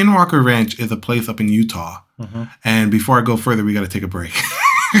 so Skinwalker Ranch is a place up in Utah. And before I go further, we got to take a break.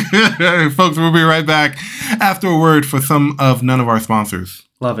 Folks, we'll be right back after a word for none of our sponsors.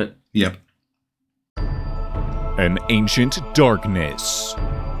 Love it. Yep. An ancient darkness.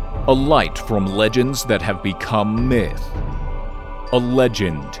 A light from legends that have become myth. A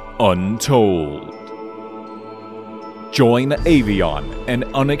legend untold. Join Avion, an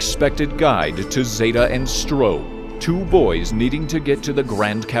unexpected guide to Zeta and Stro, two boys needing to get to the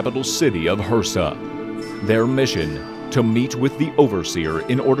grand capital city of Hursa. Their mission, to meet with the Overseer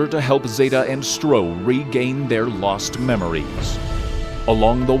in order to help Zeta and Stro regain their lost memories.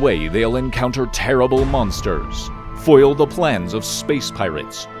 Along the way, they'll encounter terrible monsters, foil the plans of space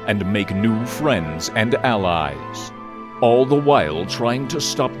pirates, and make new friends and allies. All the while trying to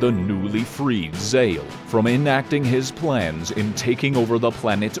stop the newly freed Zale from enacting his plans in taking over the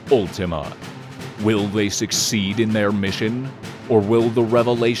planet Ultima. Will they succeed in their mission? Or will the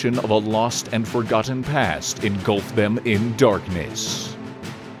revelation of a lost and forgotten past engulf them in darkness?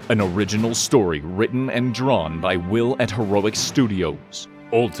 An original story written and drawn by Will at Heroic Studios.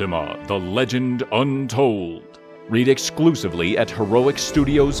 Ultima, the Legend Untold. Read exclusively at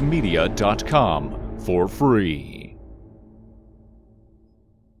heroicstudiosmedia.com for free.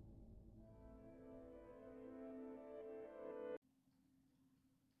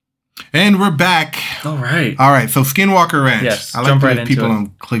 And we're back. All right. So Skinwalker Ranch. Yes, I like jump to right get people into it. on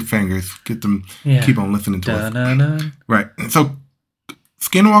cliffhangers. Get them, keep on listening to us. Right. So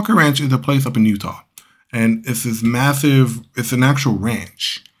Skinwalker Ranch is a place up in Utah. And it's this massive, it's an actual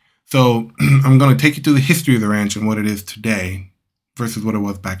ranch. So I'm going to take you through the history of the ranch and what it is today versus what it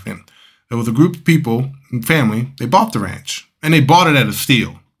was back then. There was a group of people and family, they bought the ranch. And they bought it at a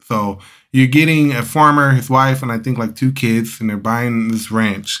steal. So you're getting a farmer, his wife, and I think like 2 kids, and they're buying this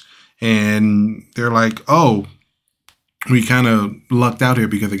ranch. And they're like, oh, we kind of lucked out here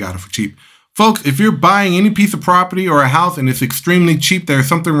because they got it for cheap. Folks, if you're buying any piece of property or a house and it's extremely cheap, there's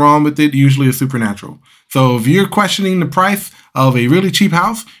something wrong with it, usually it's supernatural. So if you're questioning the price of a really cheap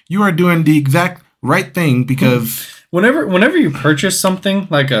house, you are doing the exact right thing because... Whenever you purchase something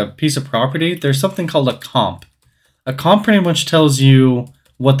like a piece of property, there's something called a comp. A comp pretty much tells you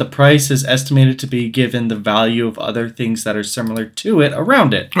what the price is estimated to be given the value of other things that are similar to it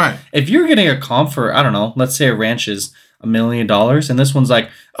around it. Right. If you're getting a comp for, I don't know, let's say a ranch is $1 million and this one's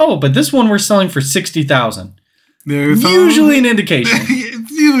like, oh, but this one we're selling for $60,000. There's usually an indication.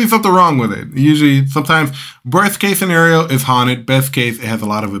 usually something wrong with it. Usually, sometimes, worst case scenario is haunted. Best case, it has a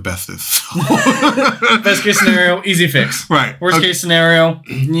lot of asbestos. Best case scenario, easy fix. Right. Worst case scenario,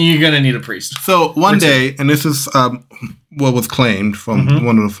 you're going to need a priest. So one day, and this is what was claimed from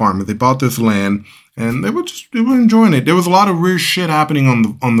one of the farmers, they bought this land and they were enjoying it. There was a lot of weird shit happening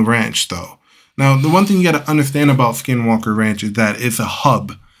on the ranch, though. Now, the one thing you got to understand about Skinwalker Ranch is that it's a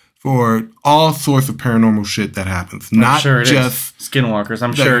hub for all sorts of paranormal shit that happens. Not sure just Skinwalkers.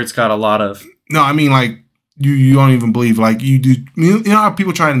 I'm sure it's got a lot of. No, I mean, like, you don't even believe, like, you do. You know how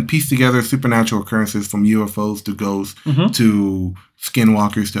people try and piece together supernatural occurrences from UFOs to ghosts to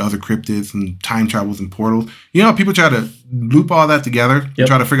skinwalkers to other cryptids and time travels and portals. You know how people try to loop all that together and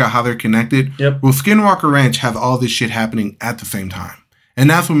try to figure out how they're connected? Yep. Well, Skinwalker Ranch has all this shit happening at the same time. And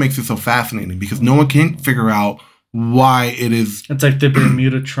that's what makes it so fascinating, because no one can figure out why it is. It's like the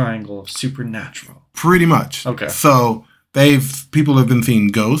Bermuda Triangle of supernatural. Pretty much. Okay. So people have been seeing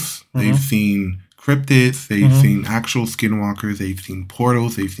ghosts. They've seen cryptids. They've seen actual skinwalkers. They've seen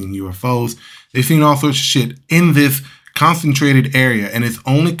portals. They've seen UFOs. They've seen all sorts of shit in this concentrated area, and it's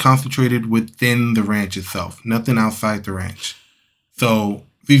only concentrated within the ranch itself. Nothing outside the ranch. So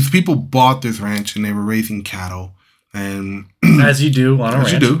these people bought this ranch, and they were raising cattle. And as you do on a ranch.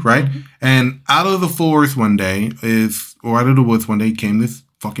 As you do, right? And out of the forest one day out of the woods one day came this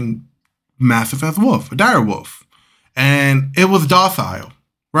fucking massive ass wolf, a dire wolf. And it was docile,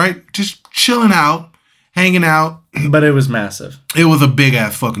 right? Just chilling out, hanging out. But it was massive. It was a big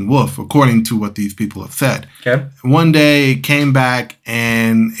ass fucking wolf, according to what these people have said. Okay. One day it came back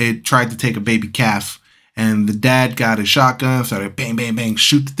and it tried to take a baby calf. And the dad got a shotgun, started bang, bang, bang,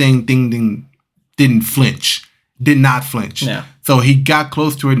 shoot the thing, ding, ding, didn't flinch. Did not flinch. Yeah. So he got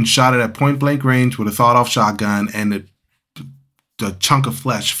close to it and shot it at point blank range with a sawed-off shotgun, and the chunk of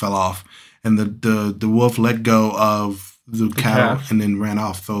flesh fell off, and the wolf let go of the cattle and then ran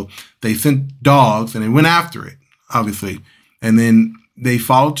off. So they sent dogs and they went after it, obviously, and then they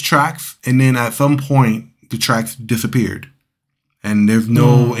followed the tracks, and then at some point the tracks disappeared, and there's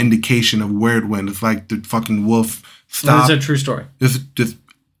no indication of where it went. It's like the fucking wolf stopped. That's a true story.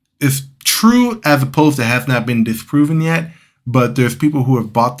 It's true, as opposed to has not been disproven yet, but there's people who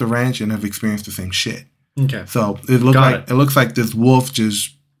have bought the ranch and have experienced the same shit. Okay. So it looks like this wolf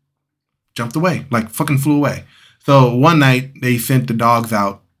just jumped away, like fucking flew away. So one night they sent the dogs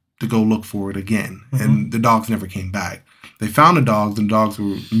out to go look for it again, and the dogs never came back. They found the dogs, and the dogs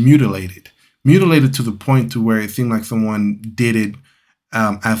were mutilated to the point to where it seemed like someone did it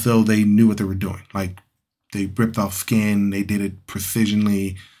as though they knew what they were doing. Like they ripped off skin, they did it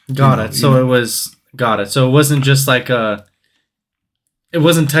precisionally. Got it. So it wasn't just like it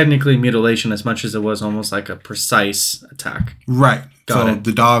wasn't technically mutilation as much as it was almost like a precise attack. Right. Got it.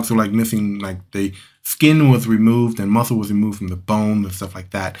 The dogs were like missing, like the skin was removed and muscle was removed from the bone and stuff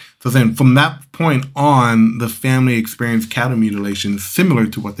like that. So then from that point on, the family experienced cattle mutilation similar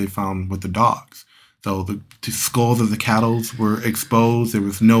to what they found with the dogs. So the skulls of the cattle were exposed. There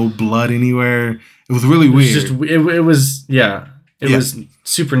was no blood anywhere. It was really weird. It was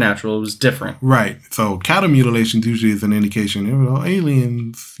supernatural. It was different. Right. So cattle mutilation usually is an indication,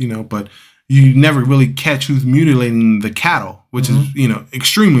 aliens, but you never really catch who's mutilating the cattle, which is,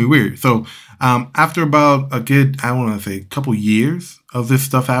 extremely weird. So after about a couple years of this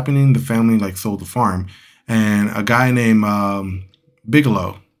stuff happening, the family sold the farm, and a guy named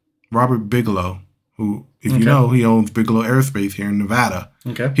Robert Bigelow, who, if you know, he owns Bigelow Aerospace here in Nevada.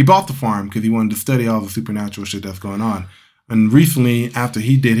 Okay. He bought the farm because he wanted to study all the supernatural shit that's going on. And recently, after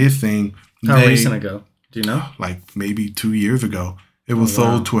he did his thing... How recent ago? Do you know? Like maybe 2 years ago. It was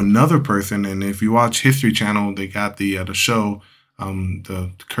sold to another person. And if you watch History Channel, they got the show,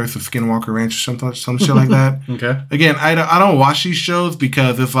 the Curse of Skinwalker Ranch or some shit like that. Okay. Again, I don't watch these shows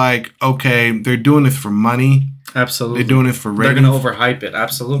because it's like, okay, they're doing this for money. Absolutely. They're doing this for ratings. They're going to overhype it.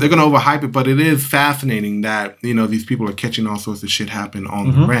 Absolutely. They're going to overhype it, but it is fascinating that, these people are catching all sorts of shit happen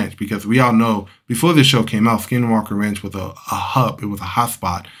on the ranch, because we all know before this show came out, Skinwalker Ranch was a hub. It was a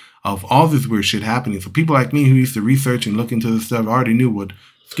hotspot of all this weird shit happening. So people like me who used to research and look into this stuff already knew what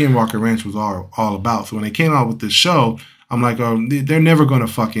Skinwalker Ranch was all about. So when they came out with this show, I'm like, oh, they're never going to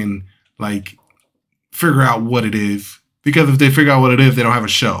fucking figure out what it is. Because if they figure out what it is, they don't have a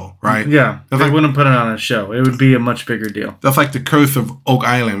show, right? Yeah, they wouldn't put it on a show. It would be a much bigger deal. That's like the Curse of Oak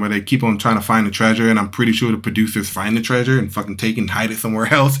Island, where they keep on trying to find the treasure, and I'm pretty sure the producers find the treasure and fucking take and hide it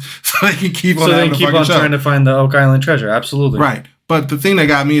somewhere else, so they can keep on. So they keep on trying to find the Oak Island treasure. Absolutely, right. But the thing that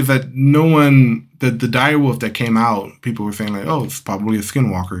got me is that no one, the dire wolf that came out, people were saying oh, it's probably a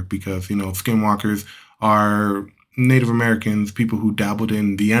skinwalker, because skinwalkers are Native Americans, people who dabbled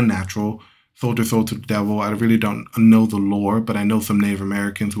in the unnatural. sold their soul to the devil. I really don't know the lore, but I know some Native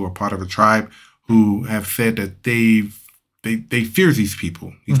Americans who are part of a tribe who have said that they fear these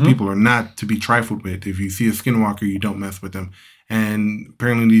people. These people are not to be trifled with. If you see a skinwalker, you don't mess with them. And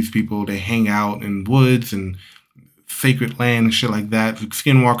apparently these people, they hang out in woods and sacred land and shit like that.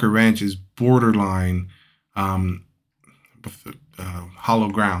 Skinwalker Ranch is borderline hollow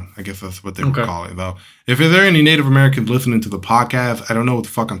ground. I guess that's what they would call it, though. If there are any Native Americans listening to the podcast, I don't know what the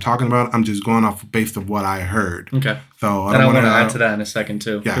fuck I'm talking about. I'm just going off based of what I heard. Okay. So I want to add to that in a second,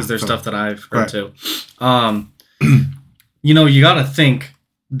 too, because there's stuff that I've heard, too. You got to think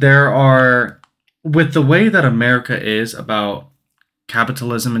there are, with the way that America is about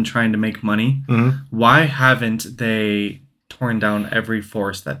capitalism and trying to make money, why haven't they torn down every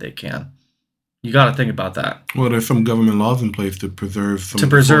forest that they can? You got to think about that. Well, there's some government laws in place to preserve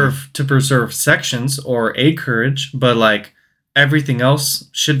to preserve sections or acreage, but like everything else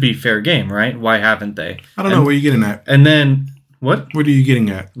should be fair game, right? Why haven't they? I don't know where you're getting at. And then what? What are you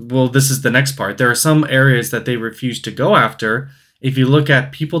getting at? Well, this is the next part. There are some areas that they refuse to go after. If you look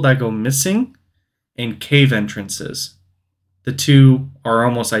at people that go missing in cave entrances, the two are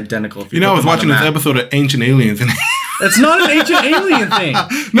almost identical. I was watching this episode of Ancient Aliens, and it's not an ancient alien thing.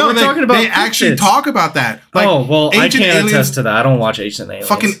 No, talking about they actually talk about that. Like, I can't attest to that. I don't watch Ancient Aliens.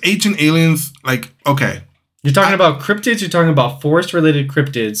 Fucking Ancient Aliens, okay. You're talking about cryptids. You're talking about forest-related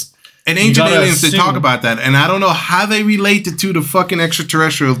cryptids. And Ancient Aliens, they talk about that. And I don't know how they relate it to the fucking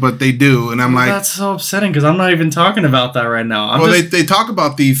extraterrestrials, but they do. And I'm like... That's so upsetting because I'm not even talking about that right now. They talk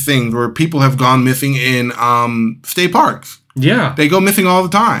about these things where people have gone missing in state parks. Yeah. They go missing all the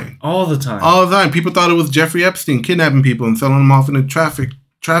time. All the time. All the time. People thought it was Jeffrey Epstein kidnapping people and selling them off in the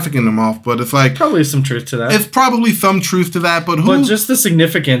trafficking them off. But it's like... Probably some truth to that. It's probably some truth to that, but who... But just the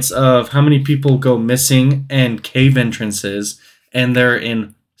significance of how many people go missing and cave entrances and they're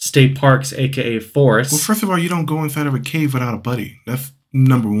in state parks, a.k.a. forests. Well, first of all, you don't go inside of a cave without a buddy. That's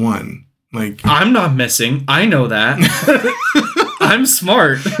number one. Like... I'm not missing. I know that. I'm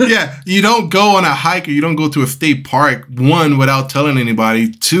smart. Yeah, you don't go on a hike or you don't go to a state park, one, without telling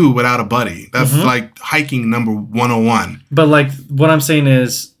anybody, two, without a buddy. That's like hiking number 101. But like what I'm saying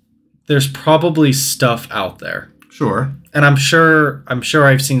is there's probably stuff out there. Sure. And I'm sure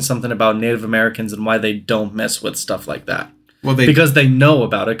I've seen something about Native Americans and why they don't mess with stuff like that. Well, because they know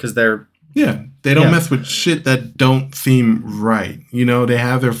about it because they're... Yeah, they don't mess with shit that don't seem right. They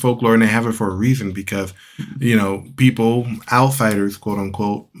have their folklore and they have it for a reason because, people, outsiders, quote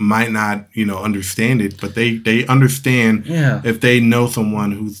unquote, might not, understand it, but they understand if they know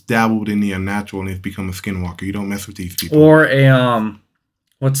someone who's dabbled in the unnatural and has become a skinwalker. You don't mess with these people. Or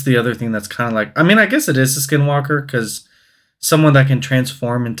what's the other thing that's kind of like, I guess it is a skinwalker because someone that can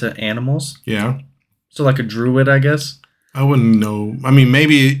transform into animals. Yeah. So like a druid, I guess. I wouldn't know.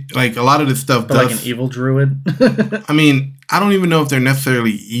 Maybe like a lot of this stuff but does. Like an evil druid? I don't even know if they're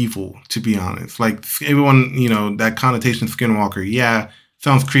necessarily evil, to be honest. Like everyone, that connotation of skinwalker,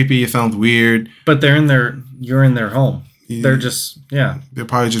 sounds creepy. It sounds weird. But you're in their home. Yeah. They're just, They're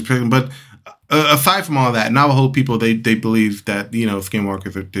probably just picking. But aside from all that, Navajo people, they believe that,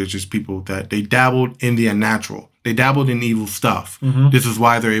 skinwalkers they're just people that they dabbled in the unnatural. They dabbled in evil stuff. Mm-hmm. This is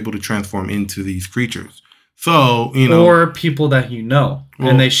why they're able to transform into these creatures. So, or people that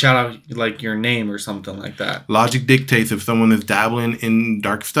and they shout out like your name or something like that. Logic dictates if someone is dabbling in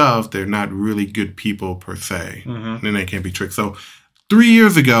dark stuff, they're not really good people per se. Mm-hmm. Then they can't be tricked. So 3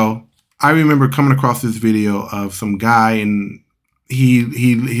 years ago, I remember coming across this video of some guy and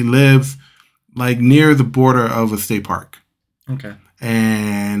he lives like near the border of a state park. Okay.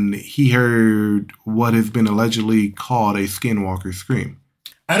 And he heard what has been allegedly called a skinwalker scream.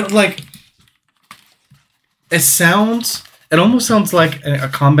 It almost sounds like a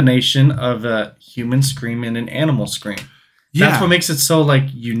combination of a human scream and an animal scream. Yeah. That's what makes it so,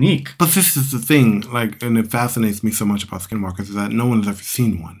 unique. But this is the thing, and it fascinates me so much about skinwalkers, is that no one has ever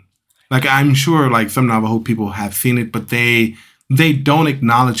seen one. I'm sure, some Navajo people have seen it, but they don't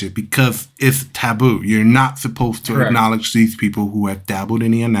acknowledge it because it's taboo. You're not supposed to acknowledge these people who have dabbled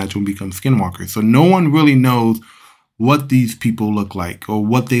in the unnatural and become skinwalkers. So no one really knows what these people look like or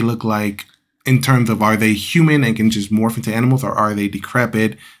what they look like in terms of are they human and can just morph into animals or are they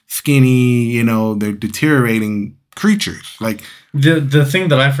decrepit, skinny, they're deteriorating creatures. The thing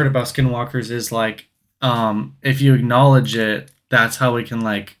that I've heard about skinwalkers is if you acknowledge it, that's how it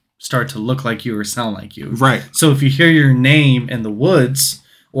can start to look like you or sound like you. Right. So if you hear your name in the woods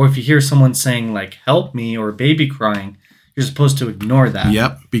or if you hear someone saying help me or a baby crying, you're supposed to ignore that.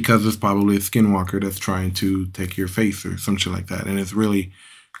 Yep, because it's probably a skinwalker that's trying to take your face or some shit like that. And it's really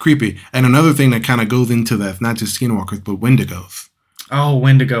creepy. And another thing that kind of goes into that, not just skinwalkers, but wendigos. Oh,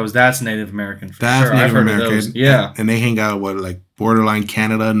 Wendigos. That's Native American for That's sure. Native I've heard American. of those. Yeah. And they hang out borderline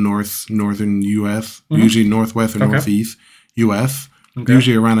Canada, northern U.S., Mhm. usually northwest or Okay. northeast U.S. Okay.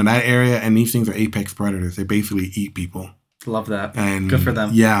 Usually around in that area. And these things are apex predators. They basically eat people. Love that. And Good for them.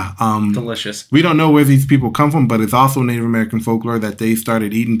 Yeah. Delicious. We don't know where these people come from, but it's also Native American folklore that they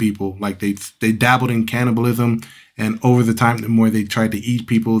started eating people. Like they dabbled in cannibalism, and over the time, the more they tried to eat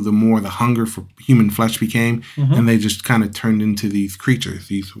people, the more the hunger for human flesh became, Mhm. and they just kind of turned into these creatures,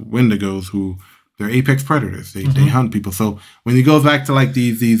 these Wendigos, who they're apex predators. They Mm-hmm. hunt people. So when you go back to like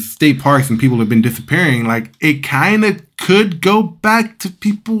these state parks and people have been disappearing, like it kind of could go back to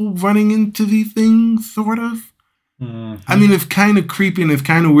people running into these things, sort of. Mhm. I mean, it's kind of creepy and it's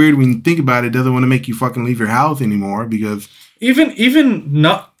kind of weird when you think about it. It doesn't want to make you fucking leave your house anymore because Even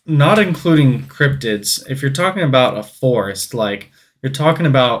not including cryptids, if you're talking about a forest, like you're talking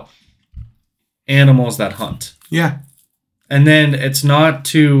about animals that hunt. yeah, And then it's not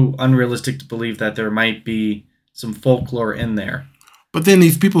too unrealistic to believe that there might be some folklore in there. but then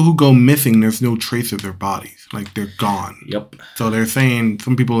these people who go missing, there's no trace of their bodies. Like they're gone. Yep. So they're saying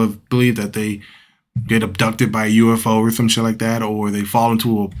some people have believed that they get abducted by a UFO or some shit like that, or they fall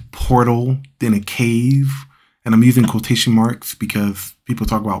into a portal in a cave. And I'm using quotation marks because people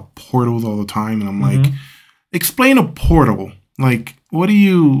talk about portals all the time, and I'm like, explain a portal. Like, what are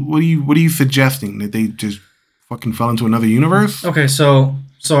you suggesting? That they just fucking fell into another universe? Okay, so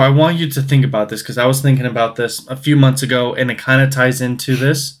I want you to think about this because I was thinking about this a few months ago, and it kind of ties into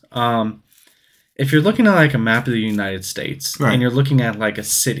this. If you're looking at like a map of the United States Right. and you're looking at like a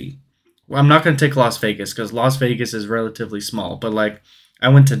city, well, I'm not going to take Las Vegas because Las Vegas is relatively small. But like, I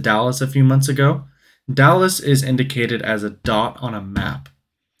went to Dallas a few months ago. Dallas is indicated as a dot on a map.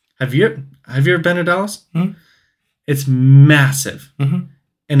 Have you ever been to Dallas? Hmm. It's massive. Mhm.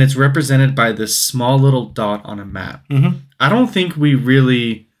 And it's represented by this small little dot on a map. Mhm. I don't think we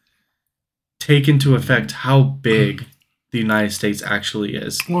really take into effect how big the United States actually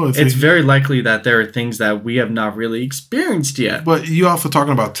is. Well, It's very likely that there are things that we have not really experienced yet. But you also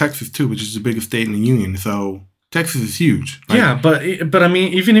talking about Texas too, which is the biggest state in the union. So Texas is huge. Like, Yeah, but I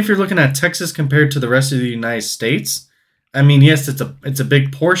mean, even if you're looking at Texas compared to the rest of the United States, I mean, yes, it's a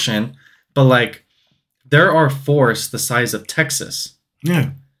big portion, but like there are forests the size of Texas.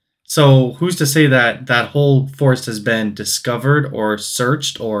 yeah. So who's to say that that whole forest has been discovered or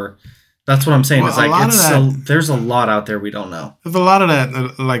searched or that's what I'm saying. Well, it's like a lot of that- there's a lot out there we don't know. There's a lot of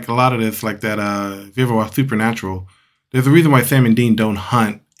that, like a lot of this, like that. If you ever watch Supernatural, there's a reason why Sam and Dean don't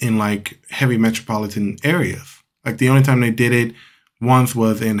hunt in like heavy metropolitan areas. Like the only time they did it once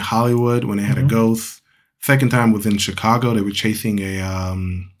was in Hollywood when they had a ghost. Second time was in Chicago. They were chasing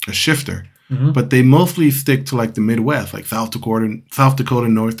a shifter. Mhm. But they mostly stick to like the Midwest, like South Dakota,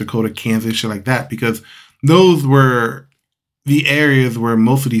 North Dakota, Kansas, shit like that, because those were the areas where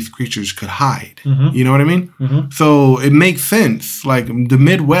most of these creatures could hide. Mhm. You know what I mean? Mhm. So it makes sense. Like the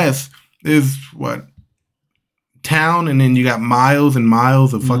Midwest is what? Town, and then you got miles and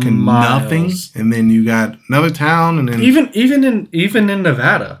miles of fucking Miles. nothing, and then you got another town, and then Even in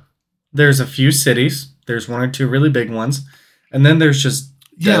Nevada, there's a few cities. There's one or two really big ones, and then there's just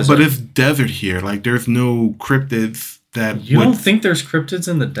yeah, desert. but it's desert here. Like there's no cryptids that You would. don't think there's cryptids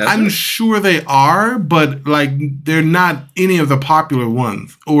in the desert? I'm sure they are, but like they're not any of the popular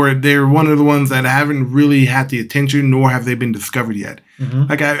ones, or they're one of the ones that haven't really had the attention, nor have they been discovered yet. Mhm.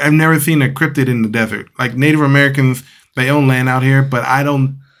 Like I've never seen a cryptid in the desert. Like Native Americans, they own land out here, but I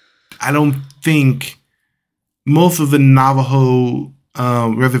don't think most of the Navajo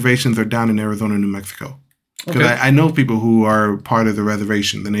reservations are down in Arizona, New Mexico. Because Okay. I know people who are part of the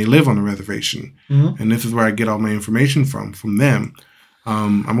reservation, and they live on the reservation. Mhm. And this is where I get all my information from them.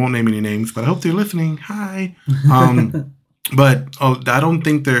 I won't name any names, but I hope they're listening. Hi. But I don't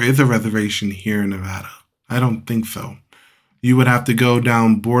think there is a reservation here in Nevada. I don't think so. You would have to go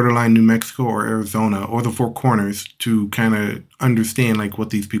down borderline New Mexico or Arizona or the Four Corners to kind of understand like what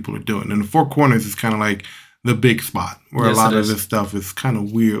these people are doing. And the Four Corners is kind of like the big spot where Yes, a lot it of is. this stuff is kind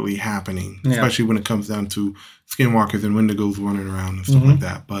of weirdly happening, Yeah. especially when it comes down to skinwalkers and Wendigos running around and stuff Mhm. like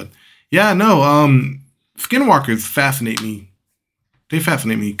that. But yeah, no, skinwalkers fascinate me. They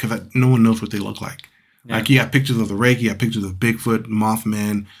fascinate me because no one knows what they look like. Yeah. Like you got pictures of the Rake, you got pictures of Bigfoot,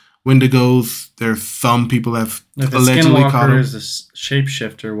 Mothman, Wendigos. There's some people that If the allegedly caught skinwalker them. is a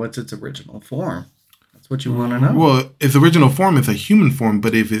shapeshifter, what's its original form? That's what you want to know. Well, its original form is a human form,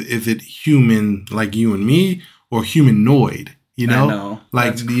 but is it human like you and me or humanoid? You know, I know.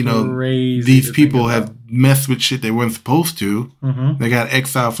 like That's you know, crazy these to people think have messed with shit they weren't supposed to. Mhm. They got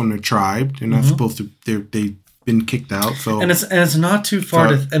exiled from their tribe. They're not Mhm. supposed to. They've been kicked out. So And it's not too far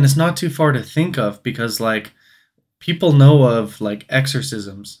So- to and it's not too far to think of because like people know of like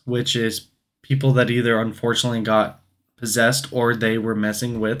exorcisms, which is people that either unfortunately got possessed or they were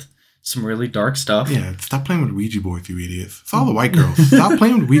messing with some really dark stuff. Yeah, stop playing with Ouija boards, you idiots. It's all the white girls. Stop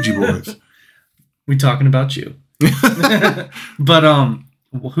playing with Ouija boards. We talking about you. But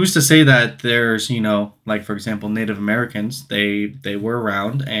who's to say that there's, like for example, Native Americans, they were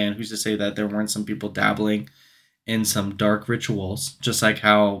around, and who's to say that there weren't some people dabbling in some dark rituals, just like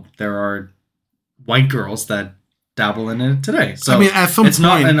how there are white girls that dabble in it today. So I mean, at some it's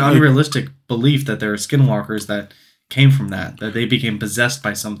point, not an unrealistic belief that there are skinwalkers that came from that they became possessed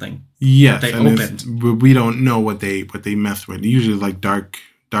by something. Yes, they and opened. We don't know what they messed with. Usually, like dark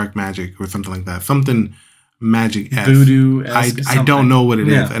magic or something like that. Something magic, voodoo. I don't know what it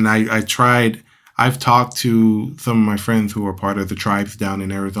is, and I tried. I've talked to some of my friends who are part of the tribes down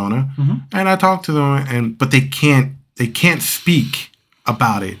in Arizona, and I talked to them, but they can't speak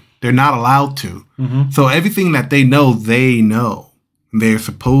about it. They're not allowed to. So everything that they know. They're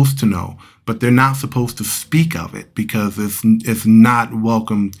supposed to know, but they're not supposed to speak of it because it's not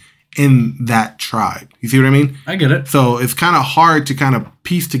welcomed in that tribe. You see what I mean? I get it. So it's kind of hard to kind of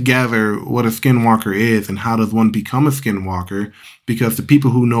piece together what a skinwalker is and how does one become a skinwalker, because the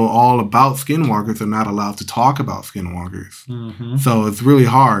people who know all about skinwalkers are not allowed to talk about skinwalkers. So it's really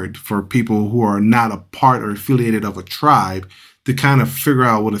hard for people who are not a part or affiliated of a tribe to kind of figure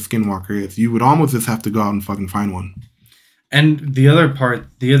out what a skinwalker is. You would almost just have to go out and fucking find one. And the other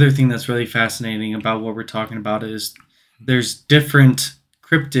thing that's really fascinating about what we're talking about is there's different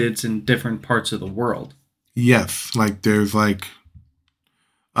cryptids in different parts of the world. Yes, like there's like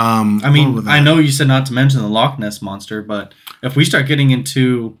I mean, I know you said not to mention the Loch Ness Monster, but if we start getting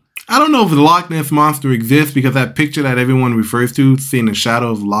into... I don't know if the Loch Ness Monster exists, because that picture that everyone refers to, seeing the shadow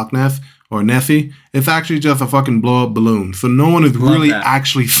of Loch Ness or Nessie, it's actually just a fucking blow-up balloon. So no one has really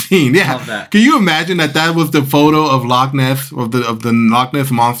actually seen. Yeah. Love that. Can you imagine that was the photo of Loch Ness, of the Loch Ness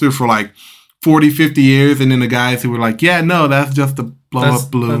Monster for like 40, 50 years, and then the guys who were like, yeah, no, that's just a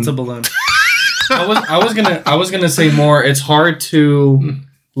blow-up balloon. That's a balloon. I was gonna say more. It's hard to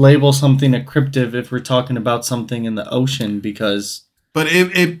label something a cryptid if we're talking about something in the ocean, because... But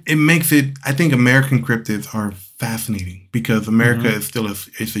it makes it... I think American cryptids are fascinating because America is still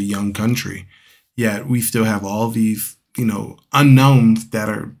it's a young country. Yet we still have all these, unknowns that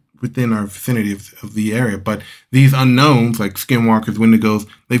are within our vicinity of the area. But these unknowns, like skinwalkers, wendigos,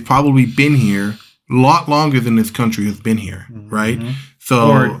 they've probably been here a lot longer than this country has been here, right?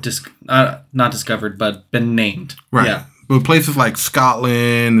 So, or not discovered, but been named. Right. Yeah. But places like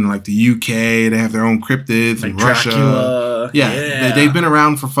Scotland and like the UK, they have their own cryptids, like and Russia. Dracula. Yeah. They've been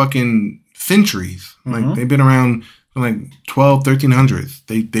around for fucking centuries. Like they've been around from like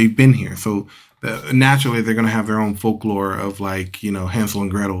 1300s. They've been here. So naturally they're going to have their own folklore of like, Hansel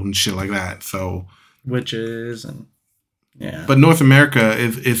and Gretel and shit like that. So witches and But North America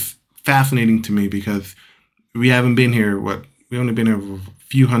is fascinating to me because we haven't been here we've only been here for a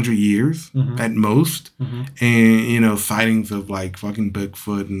few hundred years at most. And sightings of like fucking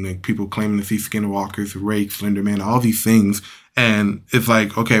Bigfoot and like people claiming to see skinwalkers, rakes, Slenderman, all these things. And it's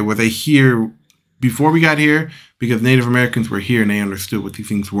like, okay, were they here before we got here? Because Native Americans were here and they understood what these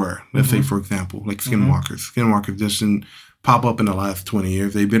things were. Let's say, for example, like skinwalkers. Skinwalkers just didn't pop up in the last 20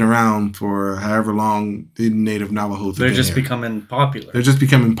 years. They've been around for however long the Native Navajos have been They're just here. becoming popular. They're just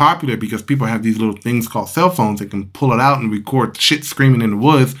becoming popular because people have these little things called cell phones that can pull it out and record shit screaming in the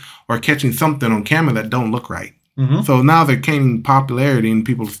woods or catching something on camera that don't look right. So now they're gaining popularity and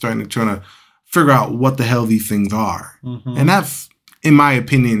people are starting to try to figure out what the hell these things are. And that's, in my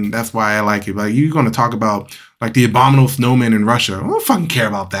opinion, that's why I like it. Like, you're going to talk about like the abominable snowman in Russia. I don't fucking care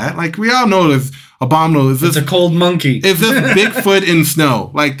about that. Like, we all know this abominable. It's a cold monkey. It's just Bigfoot in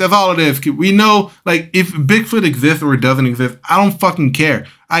snow. Like, that's all it is. We know, like, if Bigfoot exists or it doesn't exist, I don't fucking care.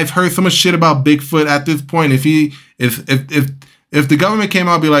 I've heard so much shit about Bigfoot at this point. If the government came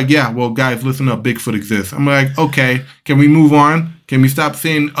out and be like, yeah, well, guys, listen up, Bigfoot exists. I'm like, okay, can we move on? Can we stop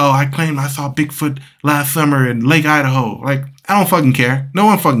saying, oh, I claimed I saw Bigfoot last summer in Lake Idaho? Like, I don't fucking care. No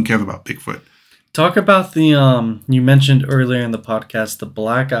one fucking cares about Bigfoot. Talk about the, you mentioned earlier in the podcast, the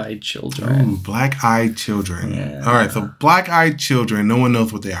black-eyed children. Ooh, black-eyed children. Yeah. All right, so black-eyed children, no one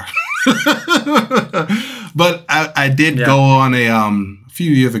knows what they are. But I did go on a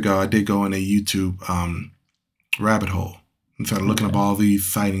few years ago, I did go on a YouTube rabbit hole and started looking up all these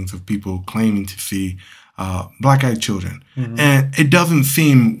sightings of people claiming to see black-eyed children. And it doesn't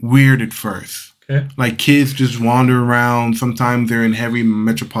seem weird at first. Okay. Like, kids just wander around. Sometimes they're in heavy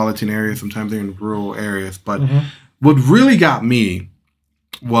metropolitan areas. Sometimes they're in rural areas. But what really got me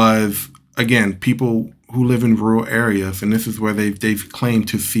was, again, people who live in rural areas. And this is where they've claimed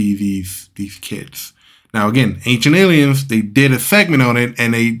to see these kids. Now, again, Ancient Aliens, they did a segment on it,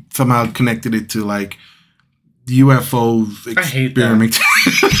 and they somehow connected it to, like, UFOs I hate experiment.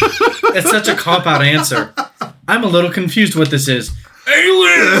 It's such a cop-out answer. I'm a little confused what this is.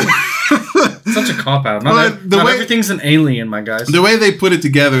 Alien! Such a cop-out. Not everything's an alien, my guys. The way they put it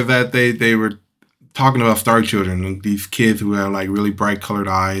together, that they were talking about Star Children, and these kids who have, like, really bright colored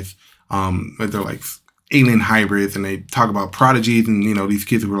eyes, they're, like, alien hybrids, and they talk about prodigies, and, you know, these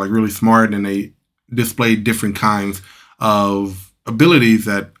kids who were, like, really smart, and they displayed different kinds of abilities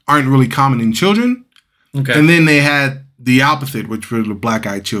that aren't really common in children. Okay. And then they had the opposite, which were the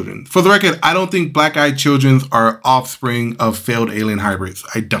black-eyed children. For the record, I don't think black-eyed children are offspring of failed alien hybrids.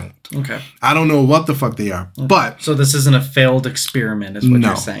 I don't. Okay. I don't know what the fuck they are. Okay. But so this isn't a failed experiment, is what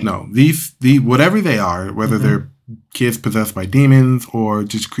you're saying. No. These whatever they are, whether they're kids possessed by demons or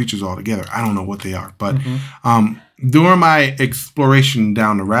just creatures altogether, I don't know what they are. But during my exploration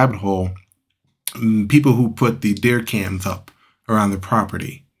down the rabbit hole, people who put the deer cams up around the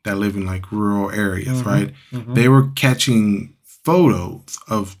property that live in, like, rural areas, right? They were catching photos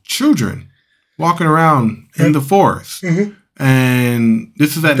of children walking around in the forest. And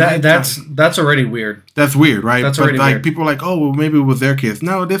this is that's already weird. That's weird, right? That's already weird. People are like, oh, well, maybe it was their kids.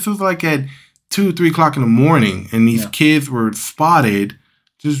 No, this was like at 2, 3 o'clock in the morning, and these kids were spotted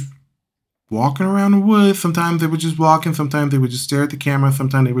just walking around the woods. Sometimes they were just walking. Sometimes they would just stare at the camera.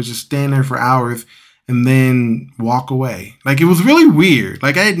 Sometimes they would just stand there for hours and then walk away. Like, it was really weird.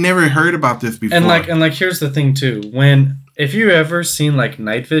 Like, I had never heard about this before. And like here's the thing too. If you ever seen, like,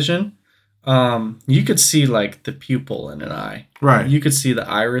 night vision, you could see, like, the pupil in an eye. Right. You could see the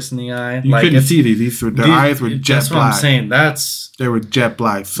iris in the eye. You couldn't see these. Their eyes were jet black. That's what I'm saying. They were jet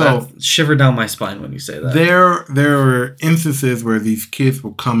black. So shiver down my spine when you say that. There were instances where these kids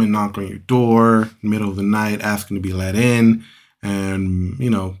will come and knock on your door in the middle of the night asking to be let in. And, you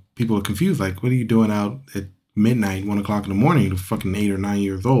know, people are confused. Like, what are you doing out at midnight, 1 o'clock in the morning? You're fucking 8 or 9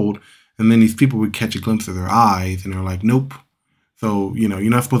 years old. And then these people would catch a glimpse of their eyes, and they're like, nope. So, you know,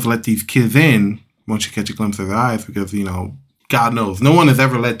 you're not supposed to let these kids in once you catch a glimpse of their eyes because, you know, God knows. No one has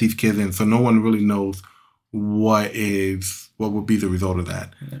ever let these kids in, so no one really knows what would be the result of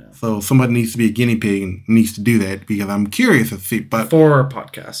that. Yeah. So somebody needs to be a guinea pig and needs to do that because I'm curious to see. But for a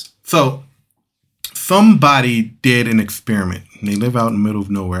podcast. So somebody did an experiment. They live out in the middle of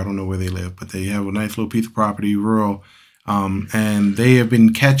nowhere. I don't know where they live, but they have a nice little piece of property, rural, and they have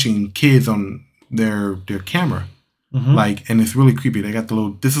been catching kids on their camera. Like, and it's really creepy. They got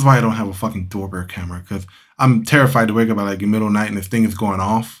this is why I don't have a fucking doorbell camera, because I'm terrified to wake up at, like, the middle of the night and this thing is going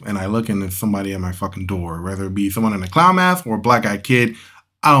off and I look and there's somebody at my fucking door, whether it be someone in a clown mask or a black-eyed kid.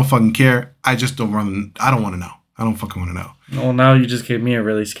 I don't fucking care. I just don't I don't want to know. I don't fucking want to know. Well, now you just gave me a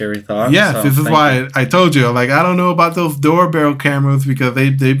really scary thought. Yes, so this is why I told you. Like, I don't know about those doorbell cameras because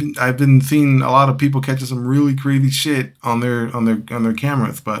I've been seeing a lot of people catching some really crazy shit on their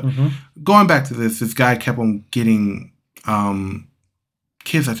cameras. But going back to this guy kept on getting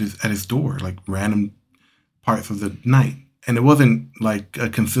kids at his door, like random parts of the night, and it wasn't like a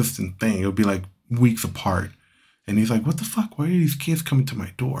consistent thing. It would be like weeks apart. And he's like, "What the fuck? Why are these kids coming to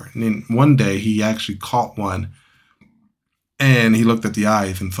my door?" And then one day he actually caught one. And he looked at the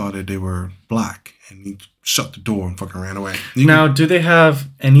eyes and saw that they were black. And he shut the door and fucking ran away. Do they have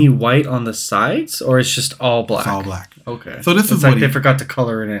any white on the sides? Or it's just all black? It's all black. Okay. So this is like they forgot to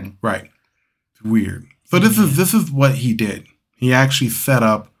color it in. Right. It's weird. So this is what he did. He actually set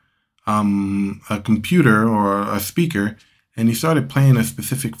up a computer or a speaker, and he started playing a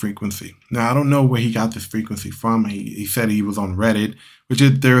specific frequency. Now, I don't know where he got this frequency from. He said he was on Reddit,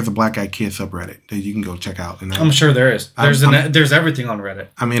 there is a Black Eyed Kid subreddit that you can go check out. And I'm sure there is. There's everything on Reddit.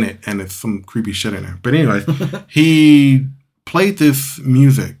 I'm in it, and it's some creepy shit in there. But anyway, he played this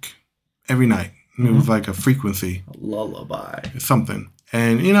music every night. It was like a frequency. A lullaby. Something.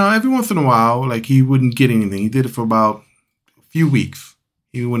 And, you know, every once in a while, like, he wouldn't get anything. He did it for about a few weeks.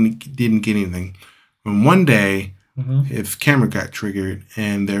 He didn't get anything. And one day, his camera got triggered,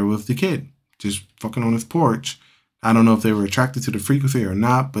 and there was the kid just fucking on his porch. I don't know if they were attracted to the frequency or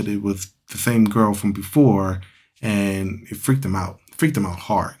not, but it was the same girl from before, and it freaked him out. Freaked him out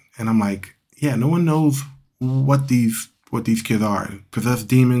hard. And I'm like, yeah, no one knows what these kids are. Possessed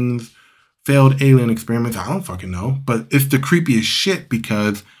demons, failed alien experiments. I don't fucking know. But it's the creepiest shit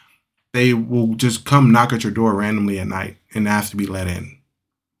because they will just come knock at your door randomly at night and ask to be let in.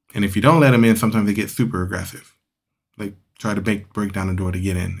 And if you don't let them in, sometimes they get super aggressive. Like, try to break down the door to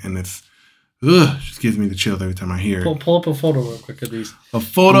get in. And it's, just gives me the chills every time I hear it. Pull up a photo real quick of these. A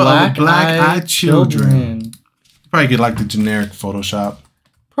photo of black-eyed children. Probably get like the generic Photoshop.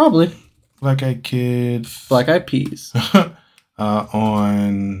 Probably. Black-eyed kids. Black-eyed peas.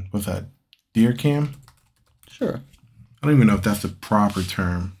 On, what's that? Deer cam? Sure. I don't even know if that's the proper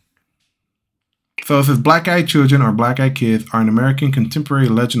term. So it says black-eyed children or black-eyed kids are an American contemporary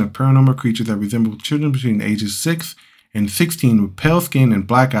legend of paranormal creatures that resemble children between the ages 6 and 16 with pale skin and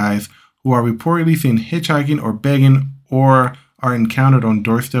black eyes who are reportedly seen hitchhiking or begging or are encountered on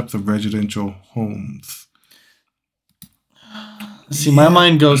doorsteps of residential homes. See, my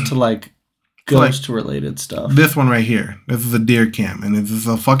mind goes to like ghost-related stuff. This one right here. This is a deer cam, and this is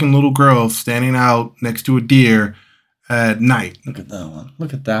a fucking little girl standing out next to a deer at night. Look at that one.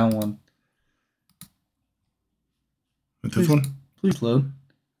 Look at that one. With this one? Please load.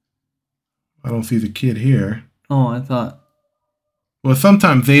 I don't see the kid here. Oh, I thought. Well,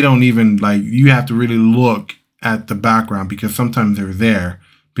 sometimes they don't even, like, you have to really look at the background because sometimes they're there.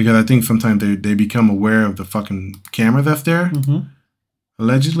 Because I think sometimes they become aware of the fucking camera that's there. Mm-hmm.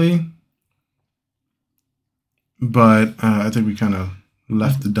 Allegedly. But I think we kind of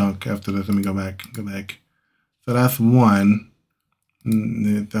left the dunk after this. Let me go back. So that's one.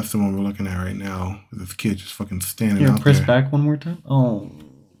 That's the one we're looking at right now. This kid just fucking standing out press there. back one more time. Oh.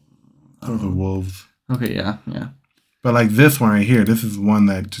 Those are wolves. Okay, yeah. But like this one right here, this is one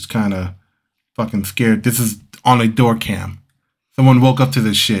that just kind of fucking scared. This is on a door cam. Someone woke up to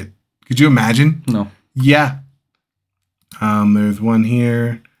this shit. Could you imagine? No. Yeah. There's one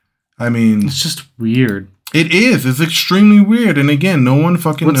here. I mean, it's just weird. It is. It's extremely weird. And again, no one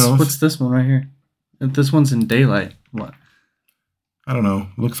fucking knows. What's this one right here? This one's in daylight. What? I don't know.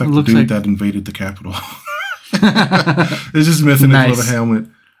 Looks like the dude that invaded the Capitol. It's just missing his little helmet.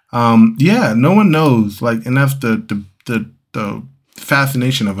 Yeah, no one knows. Like, and that's the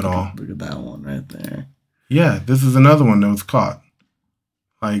fascination of it all. Look at that one right there. Yeah, this is another one that was caught.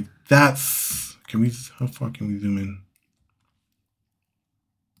 Like, that's... How far can we zoom in?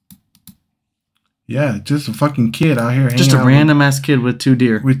 Yeah, just a fucking kid out here hanging out. Just a random-ass kid with two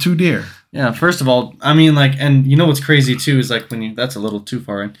deer. With two deer. Yeah, first of all, I mean, like, and you know what's crazy, too, is, like, when you... That's a little too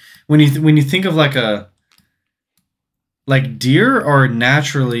far in. When you think of, like, like, deer are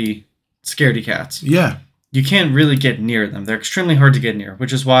naturally scaredy cats. Yeah. You can't really get near them. They're extremely hard to get near,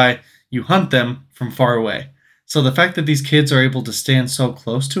 which is why you hunt them from far away. So the fact that these kids are able to stand so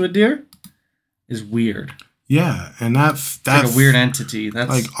close to a deer is weird. Yeah, and that's like a weird entity. That's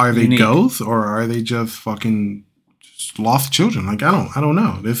like, are they ghosts or are they just fucking just lost children? Like, I don't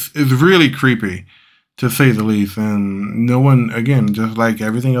know. This is really creepy, to say the least. And no one, again, just like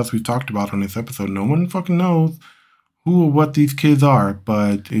everything else we've talked about on this episode, no one fucking knows who or what these kids are.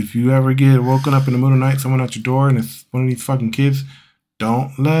 But if you ever get woken up in the middle of the night, someone at your door, and it's one of these fucking kids,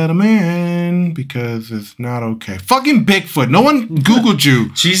 don't let them in because it's not okay. Fucking Bigfoot. No one Googled you.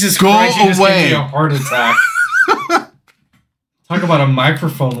 Jesus Go Christ, you just away. gave me a heart attack. Talk about a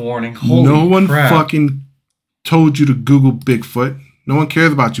microphone warning. Holy no one crap. fucking told you to Google Bigfoot. No one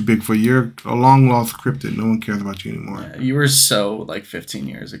cares about you, Bigfoot. You're a long lost cryptid. No one cares about you anymore. Yeah, you were so like 15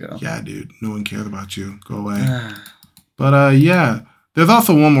 years ago. Yeah, dude. No one cares about you. Go away. But yeah. There's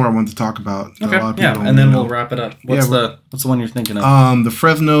also one more I want to talk about. Okay. Yeah, and then we'll wrap it up. What's the one you're thinking of? The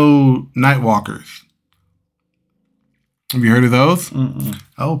Fresno Nightwalkers. Have you heard of those? Mm-mm.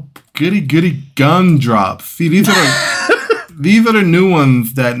 Oh, goody gumdrops. See, these are the new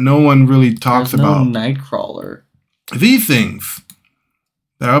ones that no one really talks about. Nightcrawler. These things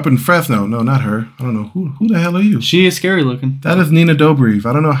that are up in Fresno. No, not her. I don't know. Who the hell are you? She is scary looking. That is Nina Dobrev.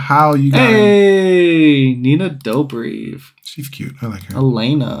 I don't know how you got Hey, Nina Dobrev. She's cute. I like her.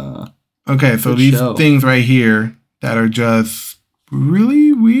 Elena. Okay, so these things right here that are just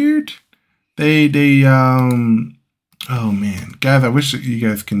really weird. They oh man. Guys, I wish that you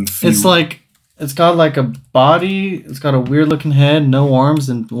guys can see. It's like it's got like a body, it's got a weird looking head, no arms,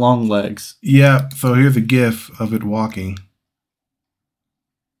 and long legs. Yeah, so here's a gif of it walking.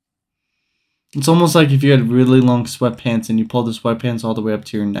 It's almost like if you had really long sweatpants and you pulled the sweatpants all the way up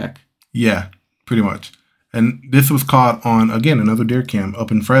to your neck. Yeah, pretty much. And this was caught on, again, another deer cam up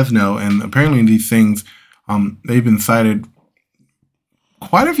in Fresno. And apparently these things, they've been sighted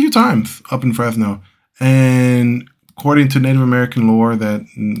quite a few times up in Fresno. And according to Native American lore, that,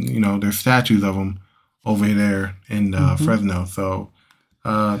 you know, there's statues of them over there in Fresno. So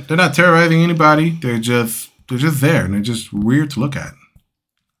they're not terrorizing anybody. They're just there. And they're just weird to look at.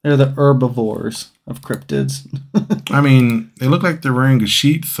 They're the herbivores of cryptids. I mean, they look like they're wearing a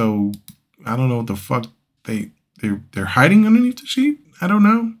sheet, so I don't know what the fuck they're hiding underneath the sheet. I don't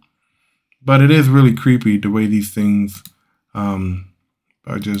know. But it is really creepy the way these things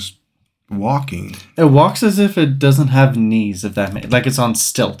are just walking. It walks as if it doesn't have knees, if that like it's on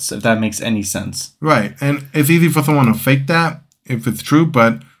stilts, if that makes any sense. Right. And it's easy for someone to fake that if it's true,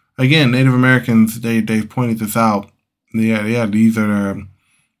 but again, Native Americans, they've pointed this out. Yeah, these are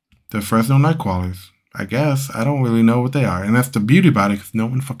the Fresno Nightcrawlers. I guess. I don't really know what they are. And that's the beauty about it, because no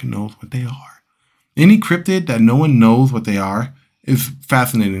one fucking knows what they are. Any cryptid that no one knows what they are is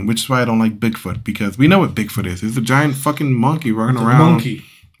fascinating, which is why I don't like Bigfoot, because we know what Bigfoot is. It's a giant fucking monkey running around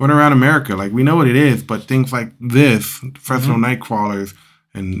America. Like, we know what it is, but things like this, Fresno Nightcrawlers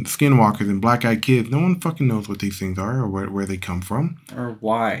and Skinwalkers and Black-Eyed Kids, no one fucking knows what these things are or where they come from. Or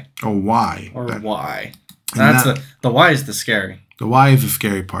why. Why. That's the why is the scary. The why is the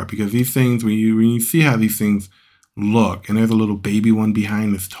scary part, because these things, when you see how these things look, and there's a little baby one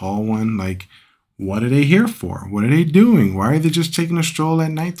behind this tall one, like, what are they here for? What are they doing? Why are they just taking a stroll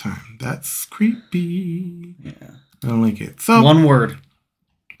at nighttime? That's creepy. Yeah. I don't like it. So one word.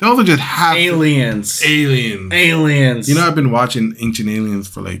 Those are just half aliens. Aliens. You know, I've been watching Ancient Aliens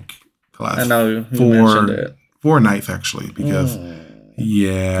for like the last 4 nights, actually, because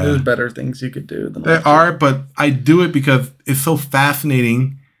there's better things you could do than there are, but I do it because it's so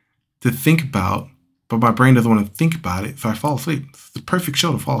fascinating to think about, but my brain doesn't want to think about it, so I fall asleep. It's the perfect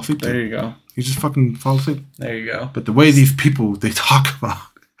show to fall asleep to. There you go. You just fucking fall asleep. There you go. But the way these people, they talk about,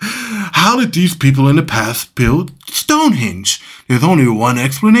 how did these people in the past build Stonehenge? There's only one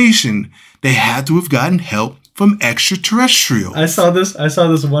explanation. They had to have gotten help from extraterrestrials. I saw this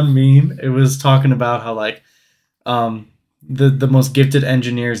one meme. It was talking about how, like, the most gifted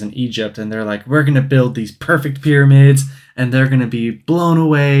engineers in Egypt, and they're like, we're gonna build these perfect pyramids, and they're gonna be blown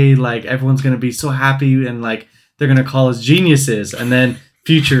away. Like, everyone's gonna be so happy, and like they're gonna call us geniuses. And then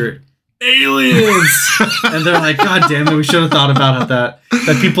future aliens, and they're like, God damn it, we should have thought about that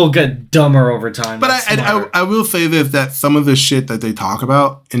people get dumber over time. But I will say this, that some of the shit that they talk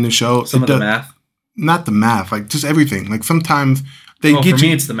about in the show, the math, not the math, like just everything. Like sometimes they get you. For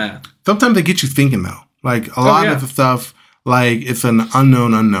me, it's the math. Sometimes they get you thinking though. Like a lot of the stuff, like it's an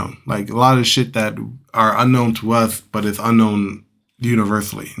unknown. Like a lot of shit that are unknown to us, but it's unknown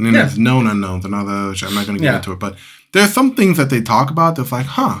universally. And then there's known unknowns and all the other shit. I'm not going to get into it, but there's some things that they talk about that's like,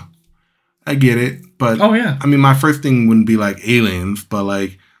 I get it. But I mean, my first thing wouldn't be like aliens, but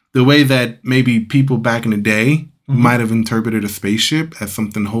like the way that maybe people back in the day might have interpreted a spaceship as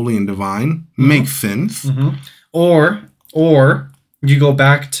something holy and divine makes sense. Or you go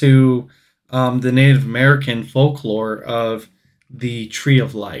back to the Native American folklore of the Tree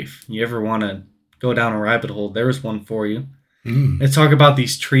of Life. You ever want to go down a rabbit hole? There's one for you. They talk about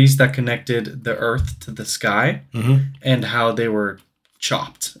these trees that connected the earth to the sky and how they were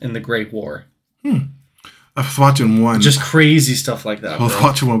chopped in the Great War. I was watching one. Just crazy stuff like that. I was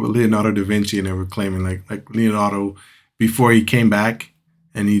watching one with Leonardo da Vinci, and they were claiming like Leonardo, before he came back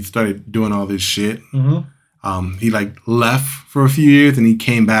and he started doing all this shit, he like left for a few years and he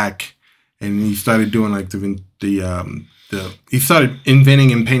came back and he started doing like he started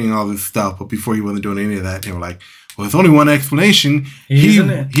inventing and painting all this stuff, but before he wasn't doing any of that, they were like, well, there's only one explanation. He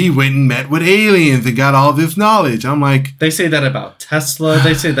went and met with aliens and got all this knowledge. I'm like, they say that about Tesla.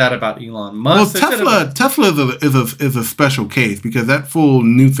 They say that about Elon Musk. Well, Tesla is a special case, because that fool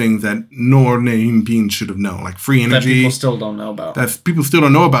knew things that no ordinary human being should have known, like free energy. That people still don't know about. People still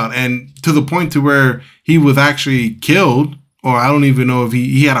don't know about, and to the point to where he was actually killed, or I don't even know if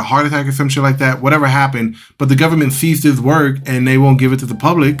he had a heart attack or some shit like that. Whatever happened, but the government seized his work and they won't give it to the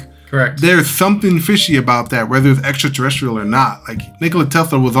public. Correct. There's something fishy about that, whether it's extraterrestrial or not. Like, Nikola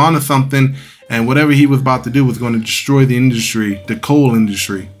Tesla was onto something, and whatever he was about to do was going to destroy the industry, the coal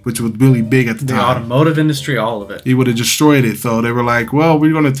industry, which was really big at the time. The automotive industry, all of it. He would have destroyed it. So they were like, well,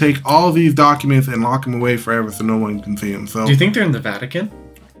 we're going to take all these documents and lock them away forever so no one can see them. So, do you think they're in the Vatican?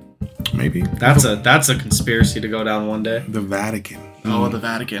 Maybe. That's a conspiracy to go down one day. The Vatican. Oh, the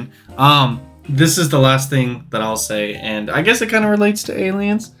Vatican. This is the last thing that I'll say, and I guess it kind of relates to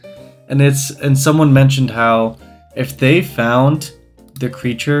aliens. And someone mentioned how if they found the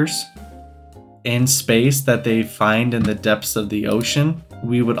creatures in space that they find in the depths of the ocean,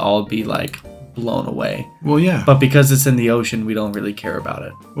 we would all be like blown away. Well, yeah. But because it's in the ocean, we don't really care about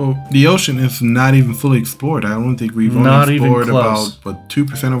it. Well, the ocean is not even fully explored. I don't think we've only explored about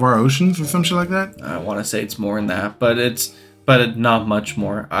 2% of our oceans or some shit like that. I want to say it's more than that, but not much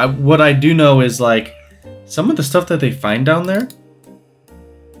more. What I do know is like some of the stuff that they find down there,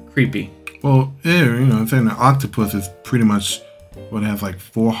 creepy. Well, yeah, I'm saying an octopus is pretty much what has like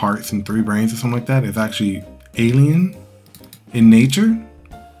 4 hearts and 3 brains or something like that. It's actually alien in nature,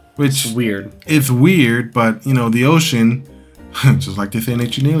 which it's weird. It's weird, but the ocean, just like they say in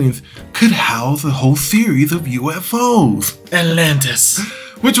Ancient Aliens, could house a whole series of UFOs. Atlantis.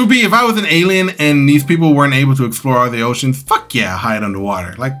 Which would be, if I was an alien and these people weren't able to explore all the oceans, fuck yeah, hide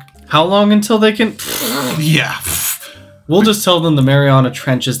underwater. Like, how long until they can? Yeah. We'll just tell them the Mariana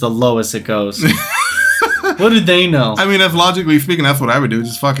Trench is the lowest it goes. What did they know? I mean, that's logically speaking, that's what I would do.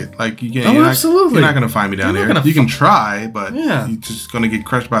 Just fuck it. Like, you can't. Oh, You're absolutely. You're not gonna find me down You're here. not You can gonna try, but Yeah. you're just gonna get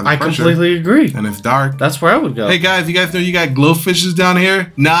crushed by the I pressure. completely agree. And it's dark. That's where I would go. Hey guys, you guys know you got glowfishes down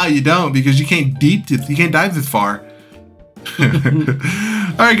here? Nah, you don't, because you can't dive this far.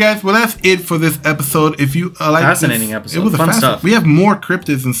 All right, guys. Well, that's it for this episode. If you like Fascinating this, episode. It was Fun stuff. We have more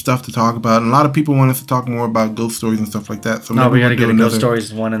cryptids and stuff to talk about, and a lot of people want us to talk more about ghost stories and stuff like that. So No, maybe we got to we'll get do a ghost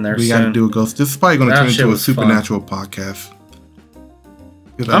stories one in there We soon. got to do a ghost. This is probably going to That turn shit into a was fun. supernatural podcast.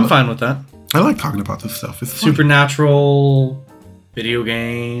 'Cause I'm fine with that. I like talking about this stuff. It's fun. Supernatural, video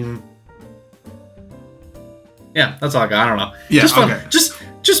game. Yeah, that's all I got. I don't know. Yeah, just fun. okay.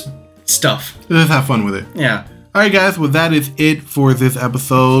 Just stuff. Let's have fun with it. Yeah. All right, guys. Well, that is it for this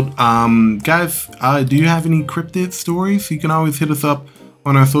episode. Guys, do you have any cryptid stories? You can always hit us up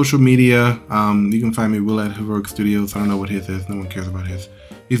on our social media. You can find me, Will, at Heroic Studios. I don't know what his is. No one cares about his.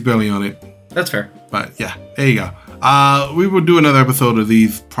 He's barely on it. That's fair. But yeah, there you go. We will do another episode of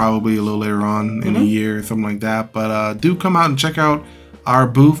these probably a little later on in a year or something like that. But do come out and check out our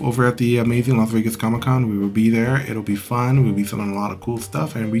booth over at the amazing Las Vegas Comic Con. We will be there. It'll be fun. We'll be selling a lot of cool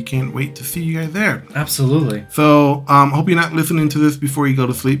stuff, and we can't wait to see you guys there. Absolutely. So, hope you're not listening to this before you go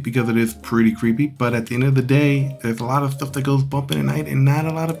to sleep, because it is pretty creepy. But at the end of the day, there's a lot of stuff that goes bump in the night, and not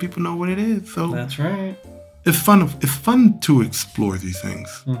a lot of people know what it is. So That's right. it's fun. It's fun to explore these things.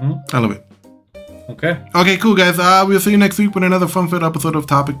 I love it. Okay. Okay, cool, guys. We'll see you next week with another fun-filled episode of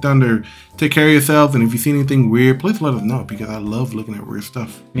Topic Thunder. Take care of yourselves, and if you see anything weird, please let us know, because I love looking at weird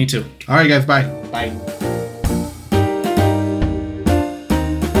stuff. Me too. All right, guys. Bye. Bye.